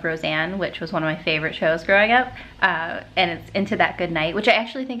finale of Roseanne, which was one of my favorite shows growing up. And it's Into That Good Night, which I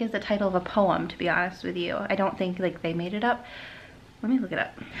actually think is the title of a poem, to be honest with you. I don't think like they made it up. Let me look it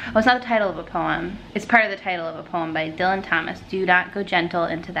up. Oh, it's not the title of a poem. It's part of the title of a poem by Dylan Thomas. Do not go gentle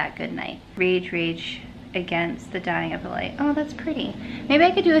into that good night. Rage, rage against the dying of the light. Oh, that's pretty. Maybe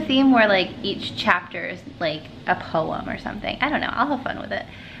I could do a theme where like each chapter is like a poem or something. I don't know, I'll have fun with it.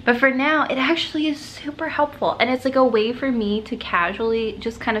 But for now, it actually is super helpful. And it's like a way for me to casually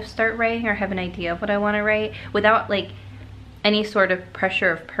just kind of start writing or have an idea of what I want to write without like any sort of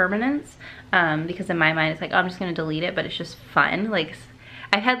pressure of permanence. Because in my mind, it's like, oh, I'm just gonna delete it, but it's just fun. Like,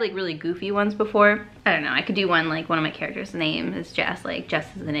 I've had like really goofy ones before. I don't know, I could do one like one of my characters' name is Jess, like Jess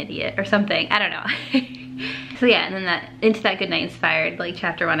is an idiot or something. I don't know. So yeah, and then that Into That Good Night inspired like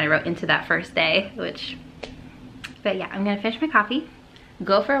chapter 1 I wrote Into That First Day, which, but yeah, I'm gonna finish my coffee,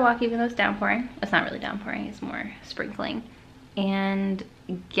 go for a walk even though it's downpouring. It's not really downpouring, it's more sprinkling, and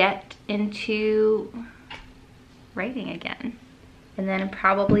get into writing again. And then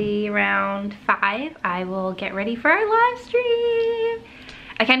probably around 5, I will get ready for our live stream.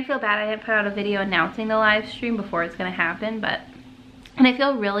 I kind of feel bad I didn't put out a video announcing the live stream before it's gonna happen, but, and I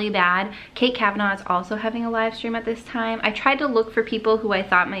feel really bad. Kate Kavanaugh is also having a live stream at this time. I tried to look for people who I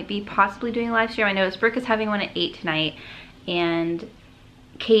thought might be possibly doing a live stream. I noticed Brooke is having one at 8 tonight, and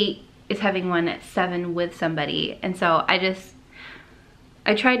Kate is having one at 7 with somebody. And so I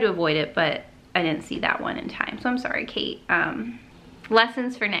tried to avoid it, but I didn't see that one in time. So I'm sorry, Kate.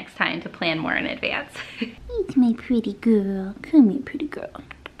 Lessons for next time to plan more in advance. It's my pretty girl. Come here, pretty girl.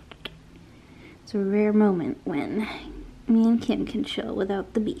 It's a rare moment when me and Kim can chill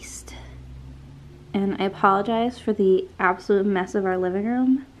without the beast. And I apologize for the absolute mess of our living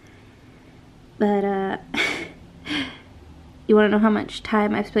room. But, you wanna know how much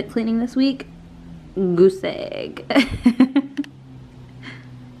time I've spent cleaning this week? Goose egg.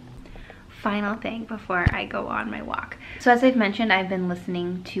 Final thing before I go on my walk. So as I've mentioned, I've been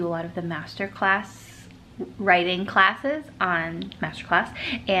listening to a lot of the masterclass writing classes on Masterclass,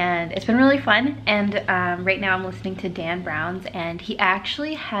 and it's been really fun. And right now I'm listening to Dan Brown's, and he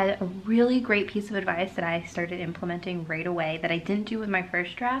actually had a really great piece of advice that I started implementing right away that I didn't do with my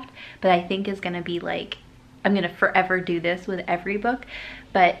first draft, but I think is gonna be like, I'm gonna forever do this with every book.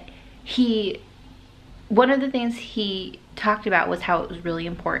 But one of the things he talked about was how it was really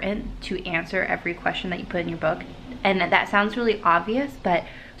important to answer every question that you put in your book. And that sounds really obvious, but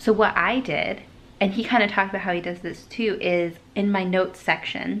so what I did, and he kind of talked about how he does this too, is in my notes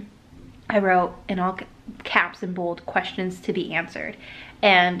section, I wrote in all caps and bold, questions to be answered.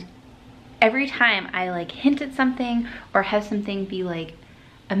 And every time I like hint at something or have something be like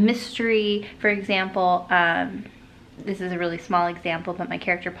a mystery, for example, this is a really small example, but my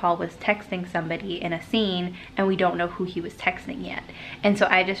character Paul was texting somebody in a scene and we don't know who he was texting yet. And so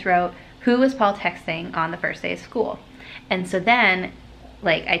I just wrote, who was Paul texting on the first day of school? And so then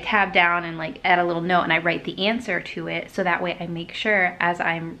like I tab down and like add a little note and I write the answer to it, so that way I make sure as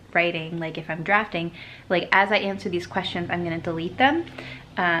I'm writing, like if I'm drafting, like as I answer these questions, I'm gonna delete them.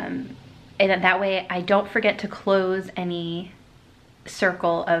 And that way I don't forget to close any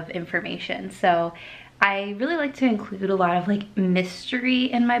circle of information. So I really like to include a lot of like mystery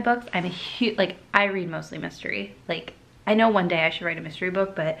in my books. I'm a huge, like I read mostly mystery. Like I know one day I should write a mystery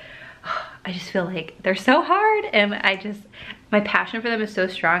book, but I just feel like they're so hard, and my passion for them is so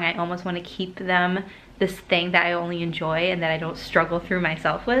strong. I almost want to keep them this thing that I only enjoy and that I don't struggle through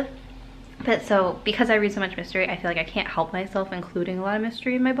myself with. But so, because I read so much mystery, I feel like I can't help myself including a lot of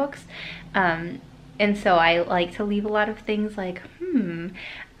mystery in my books. And so I like to leave a lot of things like, and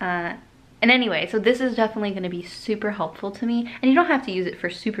anyway, so this is definitely going to be super helpful to me. And you don't have to use it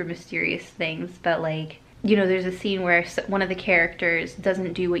for super mysterious things, but like, you know, there's a scene where one of the characters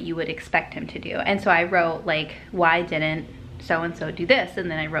doesn't do what you would expect him to do. And so I wrote like, why didn't so-and-so do this? And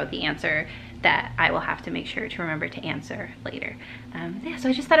then I wrote the answer that I will have to make sure to remember to answer later. Yeah, so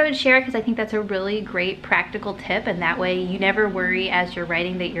I just thought I would share it because I think that's a really great practical tip, and that way you never worry as you're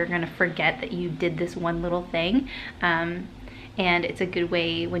writing that you're gonna forget that you did this one little thing. And it's a good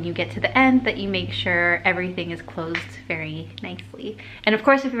way when you get to the end that you make sure everything is closed very nicely. And of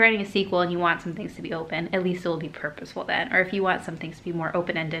course, if you're writing a sequel and you want some things to be open, at least it will be purposeful then. Or if you want some things to be more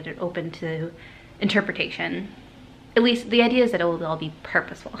open-ended and open to interpretation, at least the idea is that it will all be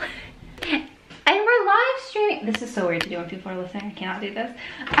purposeful. And we're live streaming. This is so weird to do when people are listening. I cannot do this.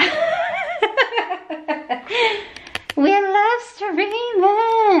 We're live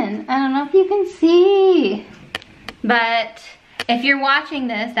streaming. I don't know if you can see, but if you're watching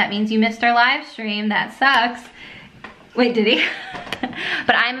this, that means you missed our live stream. That sucks. Wait, did he?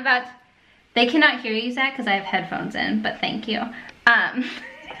 But I'm about to, they cannot hear you, Zach, because I have headphones in, but thank you.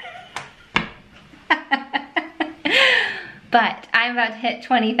 But I'm about to hit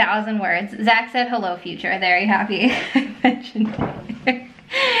 20,000 words. Zach said hello, future. Very happy I mentioned it.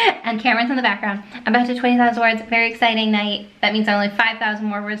 And Cameron's in the background. I'm about to 20,000 words. Very exciting night. That means I only have 5,000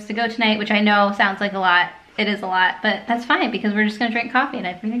 more words to go tonight, which I know sounds like a lot. It is a lot, but that's fine because we're just gonna drink coffee and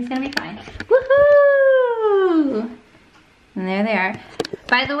everything's gonna be fine. Woohoo! And there they are.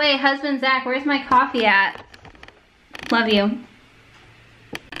 By the way, husband Zach, where's my coffee at? Love you.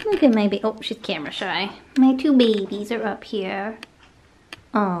 Look at my baby. Oh, she's camera shy. My two babies are up here.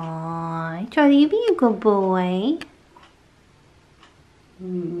 Aww, Charlie, you be a good boy.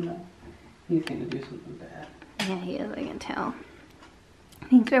 No, he's gonna do something bad. Yeah, he is, I can tell.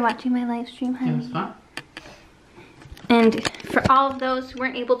 Thanks for watching my live stream, honey. It was fun. And for all of those who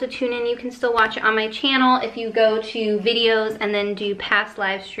weren't able to tune in, you can still watch it on my channel if you go to videos and then do past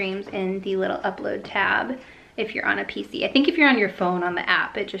live streams in the little upload tab if you're on a PC. I think if you're on your phone on the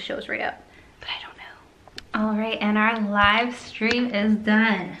app, it just shows right up, but I don't know. All right, and our live stream is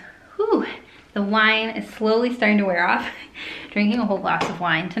done. Whew, the wine is slowly starting to wear off. Drinking a whole glass of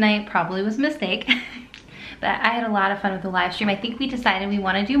wine tonight probably was a mistake. But I had a lot of fun with the live stream. I think we decided we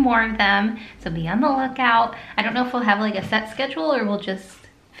want to do more of them, so be on the lookout. I don't know if we'll have like a set schedule or we'll just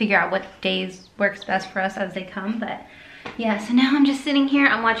figure out what days works best for us as they come, but yeah, so now I'm just sitting here,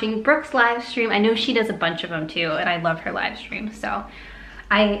 I'm watching Brooke's live stream. I know she does a bunch of them too, and I love her live stream, so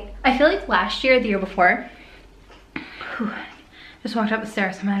I feel like last year, the year before, just walked up the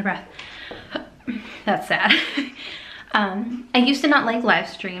stairs, I'm out of breath. That's sad. I used to not like live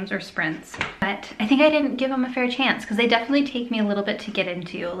streams or sprints, but I think I didn't give them a fair chance because they definitely take me a little bit to get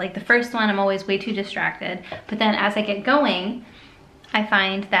into. Like the first one, I'm always way too distracted, but then as I get going, I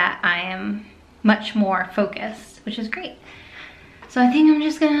find that I am much more focused, which is great. So I think I'm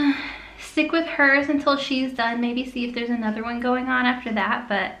just gonna stick with hers until she's done, maybe see if there's another one going on after that,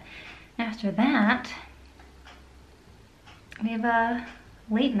 but after that, we have a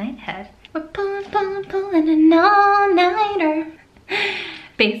late night ahead. We're pulling an all-nighter.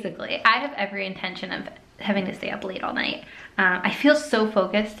 Basically, I have every intention of having to stay up late all night. I feel so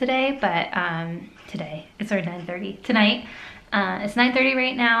focused today, but today, it's already 9:30. Tonight, it's 9:30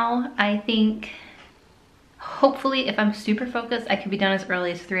 right now. I think, hopefully, if I'm super focused, I could be done as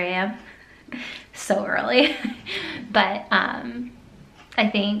early as 3 a.m. So early. But I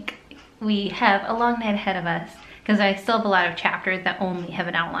think we have a long night ahead of us, because I still have a lot of chapters that only have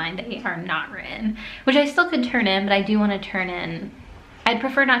an outline, they are not written, which I still could turn in, but I do want to turn in, I'd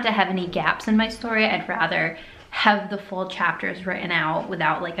prefer not to have any gaps in my story. I'd rather have the full chapters written out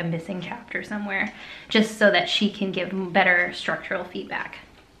without like a missing chapter somewhere, just so that she can give better structural feedback.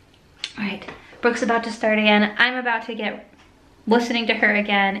 All right, Brooke's about to start again. I'm about to get listening to her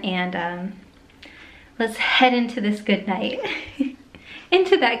again, and let's head into this good night.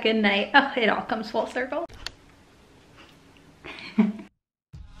 Into that good night. Oh, it all comes full circle.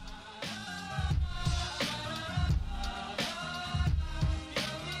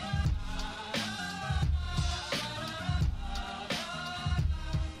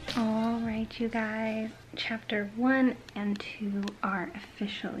 All right, you guys, chapter 1 and 2 are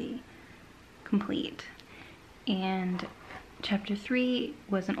officially complete, and Chapter 3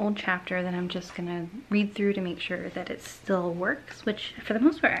 was an old chapter that I'm just gonna read through to make sure that it still works, which for the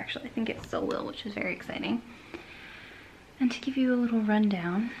most part actually I think it still will, which is very exciting. And to give you a little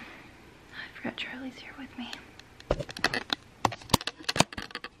rundown, I forgot Charlie's here with me.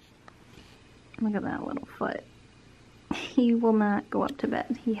 Look at that little foot. He will not go up to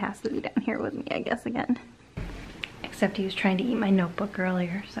bed. He has to be down here with me, I guess, again. Except he was trying to eat my notebook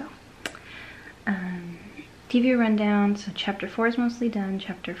earlier, so. Give you a rundown. So chapter 4 is mostly done.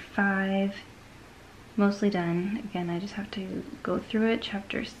 Chapter 5, mostly done. Again, I just have to go through it.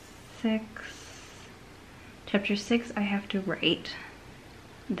 Chapter 6 I have to write.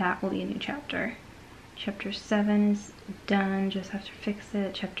 That will be a new chapter. Chapter 7 is done, just have to fix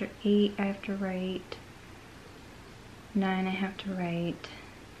it. Chapter 8 I have to write. 9 I have to write.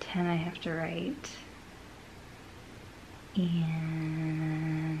 10 I have to write.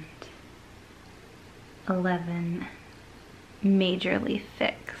 And 11 majorly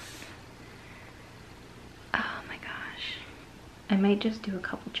fix. Oh my gosh. I might just do a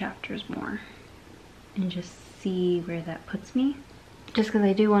couple chapters more and just see where that puts me. Just because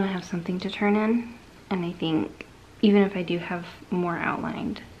I do want to have something to turn in. And I think even if I do have more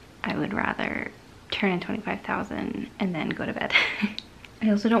outlined, I would rather turn in 25,000 and then go to bed. I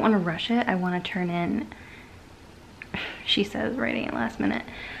also don't want to rush it. I want to turn in, she says, writing it last minute.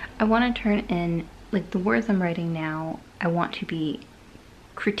 I want to turn in, like, the words I'm writing now, I want to be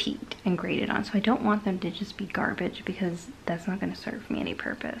critiqued and graded on. So I don't want them to just be garbage because that's not going to serve me any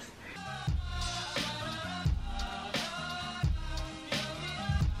purpose.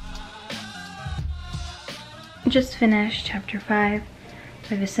 Just finished chapter 5.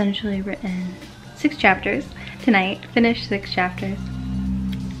 So I've essentially written 6 chapters tonight, finished 6 chapters,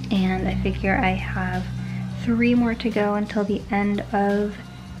 and I figure I have 3 more to go until the end of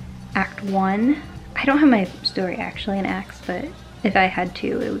Act 1. I don't have my story actually in acts, but if I had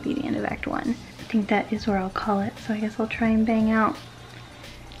to, it would be the end of Act 1. I think that is where I'll call it, so I guess I'll try and bang out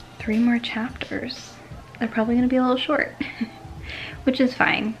 3 more chapters. They're probably gonna be a little short, which is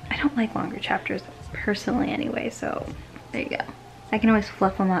fine. I don't like longer chapters personally anyway, so there you go. I can always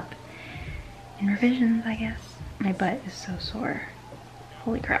fluff them up in revisions, I guess. My butt is so sore.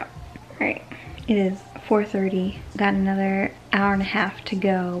 Holy crap. Alright, it is 4:30. Got another hour and a half to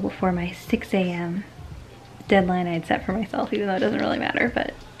go before my 6 a.m. deadline I had set for myself, even though it doesn't really matter,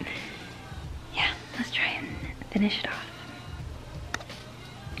 but yeah, let's try and finish it off.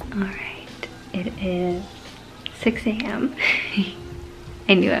 Alright, it is 6 a.m.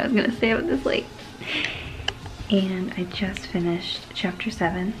 I knew I was gonna stay up this late. And I just finished chapter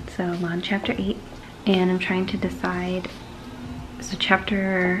 7, so I'm on chapter 8, and I'm trying to decide. So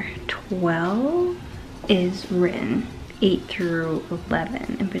chapter 12 is written, 8 through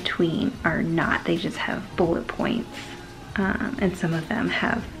 11 in between are not. They just have bullet points, and some of them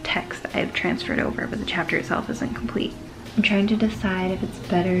have text that I've transferred over, but the chapter itself isn't complete. I'm trying to decide if it's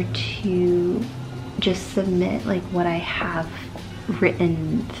better to just submit like what I have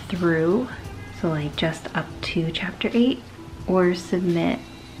written through, so like just up to chapter 8, or submit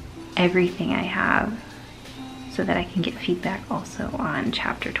everything I have so that I can get feedback also on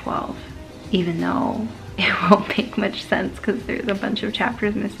chapter 12, even though it won't make much sense because there's a bunch of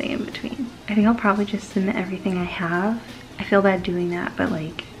chapters missing in between. I think I'll probably just submit everything I have. I feel bad doing that, but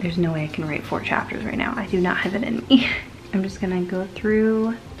like there's no way I can write 4 chapters right now. I do not have it in me. I'm just gonna go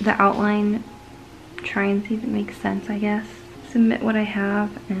through the outline, try and see if it makes sense, I guess. Submit what I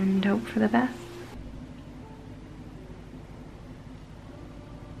have and hope for the best.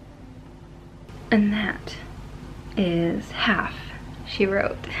 And that is half she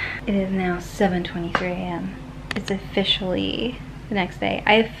wrote. It is now 7:23 a.m. It's officially the next day.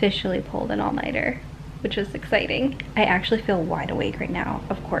 I officially pulled an all-nighter, which was exciting. I actually feel wide awake right now,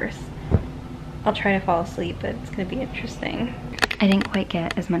 of course. I'll try to fall asleep, but it's gonna be interesting. I didn't quite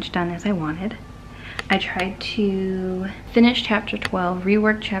get as much done as I wanted. I tried to finish chapter 12,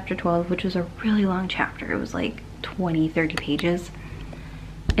 rework chapter 12, which was a really long chapter. It was like 20-30 pages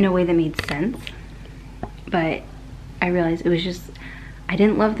in a way that made sense. But I realized it was just, I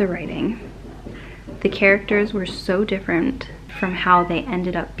didn't love the writing. The characters were so different from how they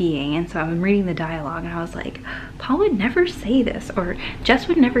ended up being, and so I'm reading the dialogue and I was like, Paul would never say this, or Jess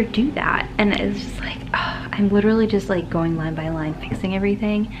would never do that. And it's just like, I'm literally just like going line by line, fixing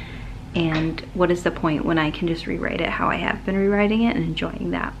everything. And what is the point when I can just rewrite it how I have been rewriting it and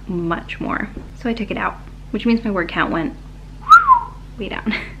enjoying that much more? So I took it out, which means my word count went way down.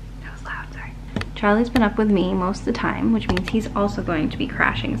 That was loud, sorry. Charlie's been up with me most of the time, which means he's also going to be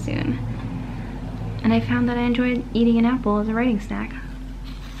crashing soon. And I found that I enjoyed eating an apple as a writing snack.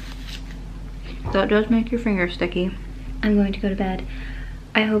 So it does make your fingers sticky. I'm going to go to bed.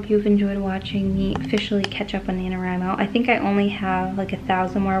 I hope you've enjoyed watching me officially catch up on NaNoWriMo. I think I only have like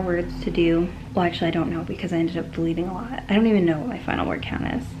 1,000 more words to do. Well, actually I don't know because I ended up deleting a lot. I don't even know what my final word count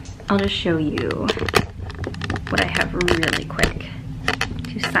is. I'll just show you what I have really quick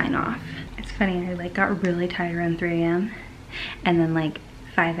to sign off. It's funny, I like got really tired around 3 a.m. and then like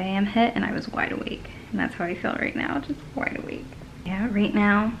 5 a.m. hit and I was wide awake. And that's how I feel right now, just wide awake. Yeah, right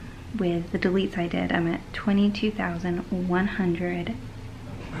now with the deletes I did, I'm at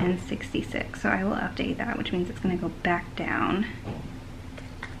 22,166. So I will update that, which means it's gonna go back down.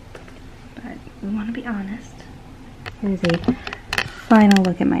 But we wanna be honest. Here's a final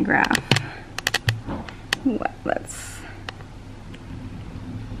look at my graph. Well,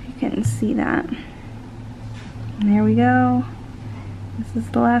 you can see that. And there we go. This is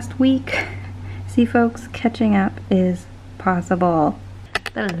the last week. See folks, catching up is possible.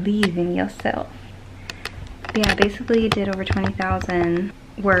 Believe in yourself. But yeah, basically did over 20,000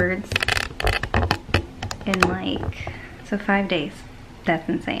 words in like, so 5 days. That's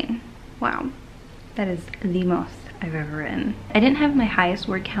insane. Wow. That is the most I've ever written. I didn't have my highest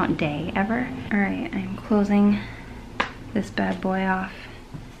word count day ever. All right, I'm closing this bad boy off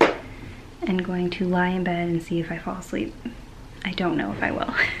and going to lie in bed and see if I fall asleep. I don't know if I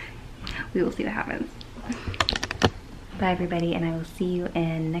will. We will see what happens. Bye everybody, and I will see you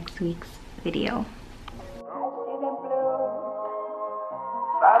in next week's video.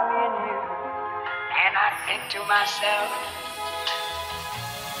 And I think to myself,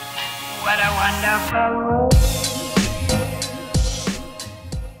 what a wonderful world.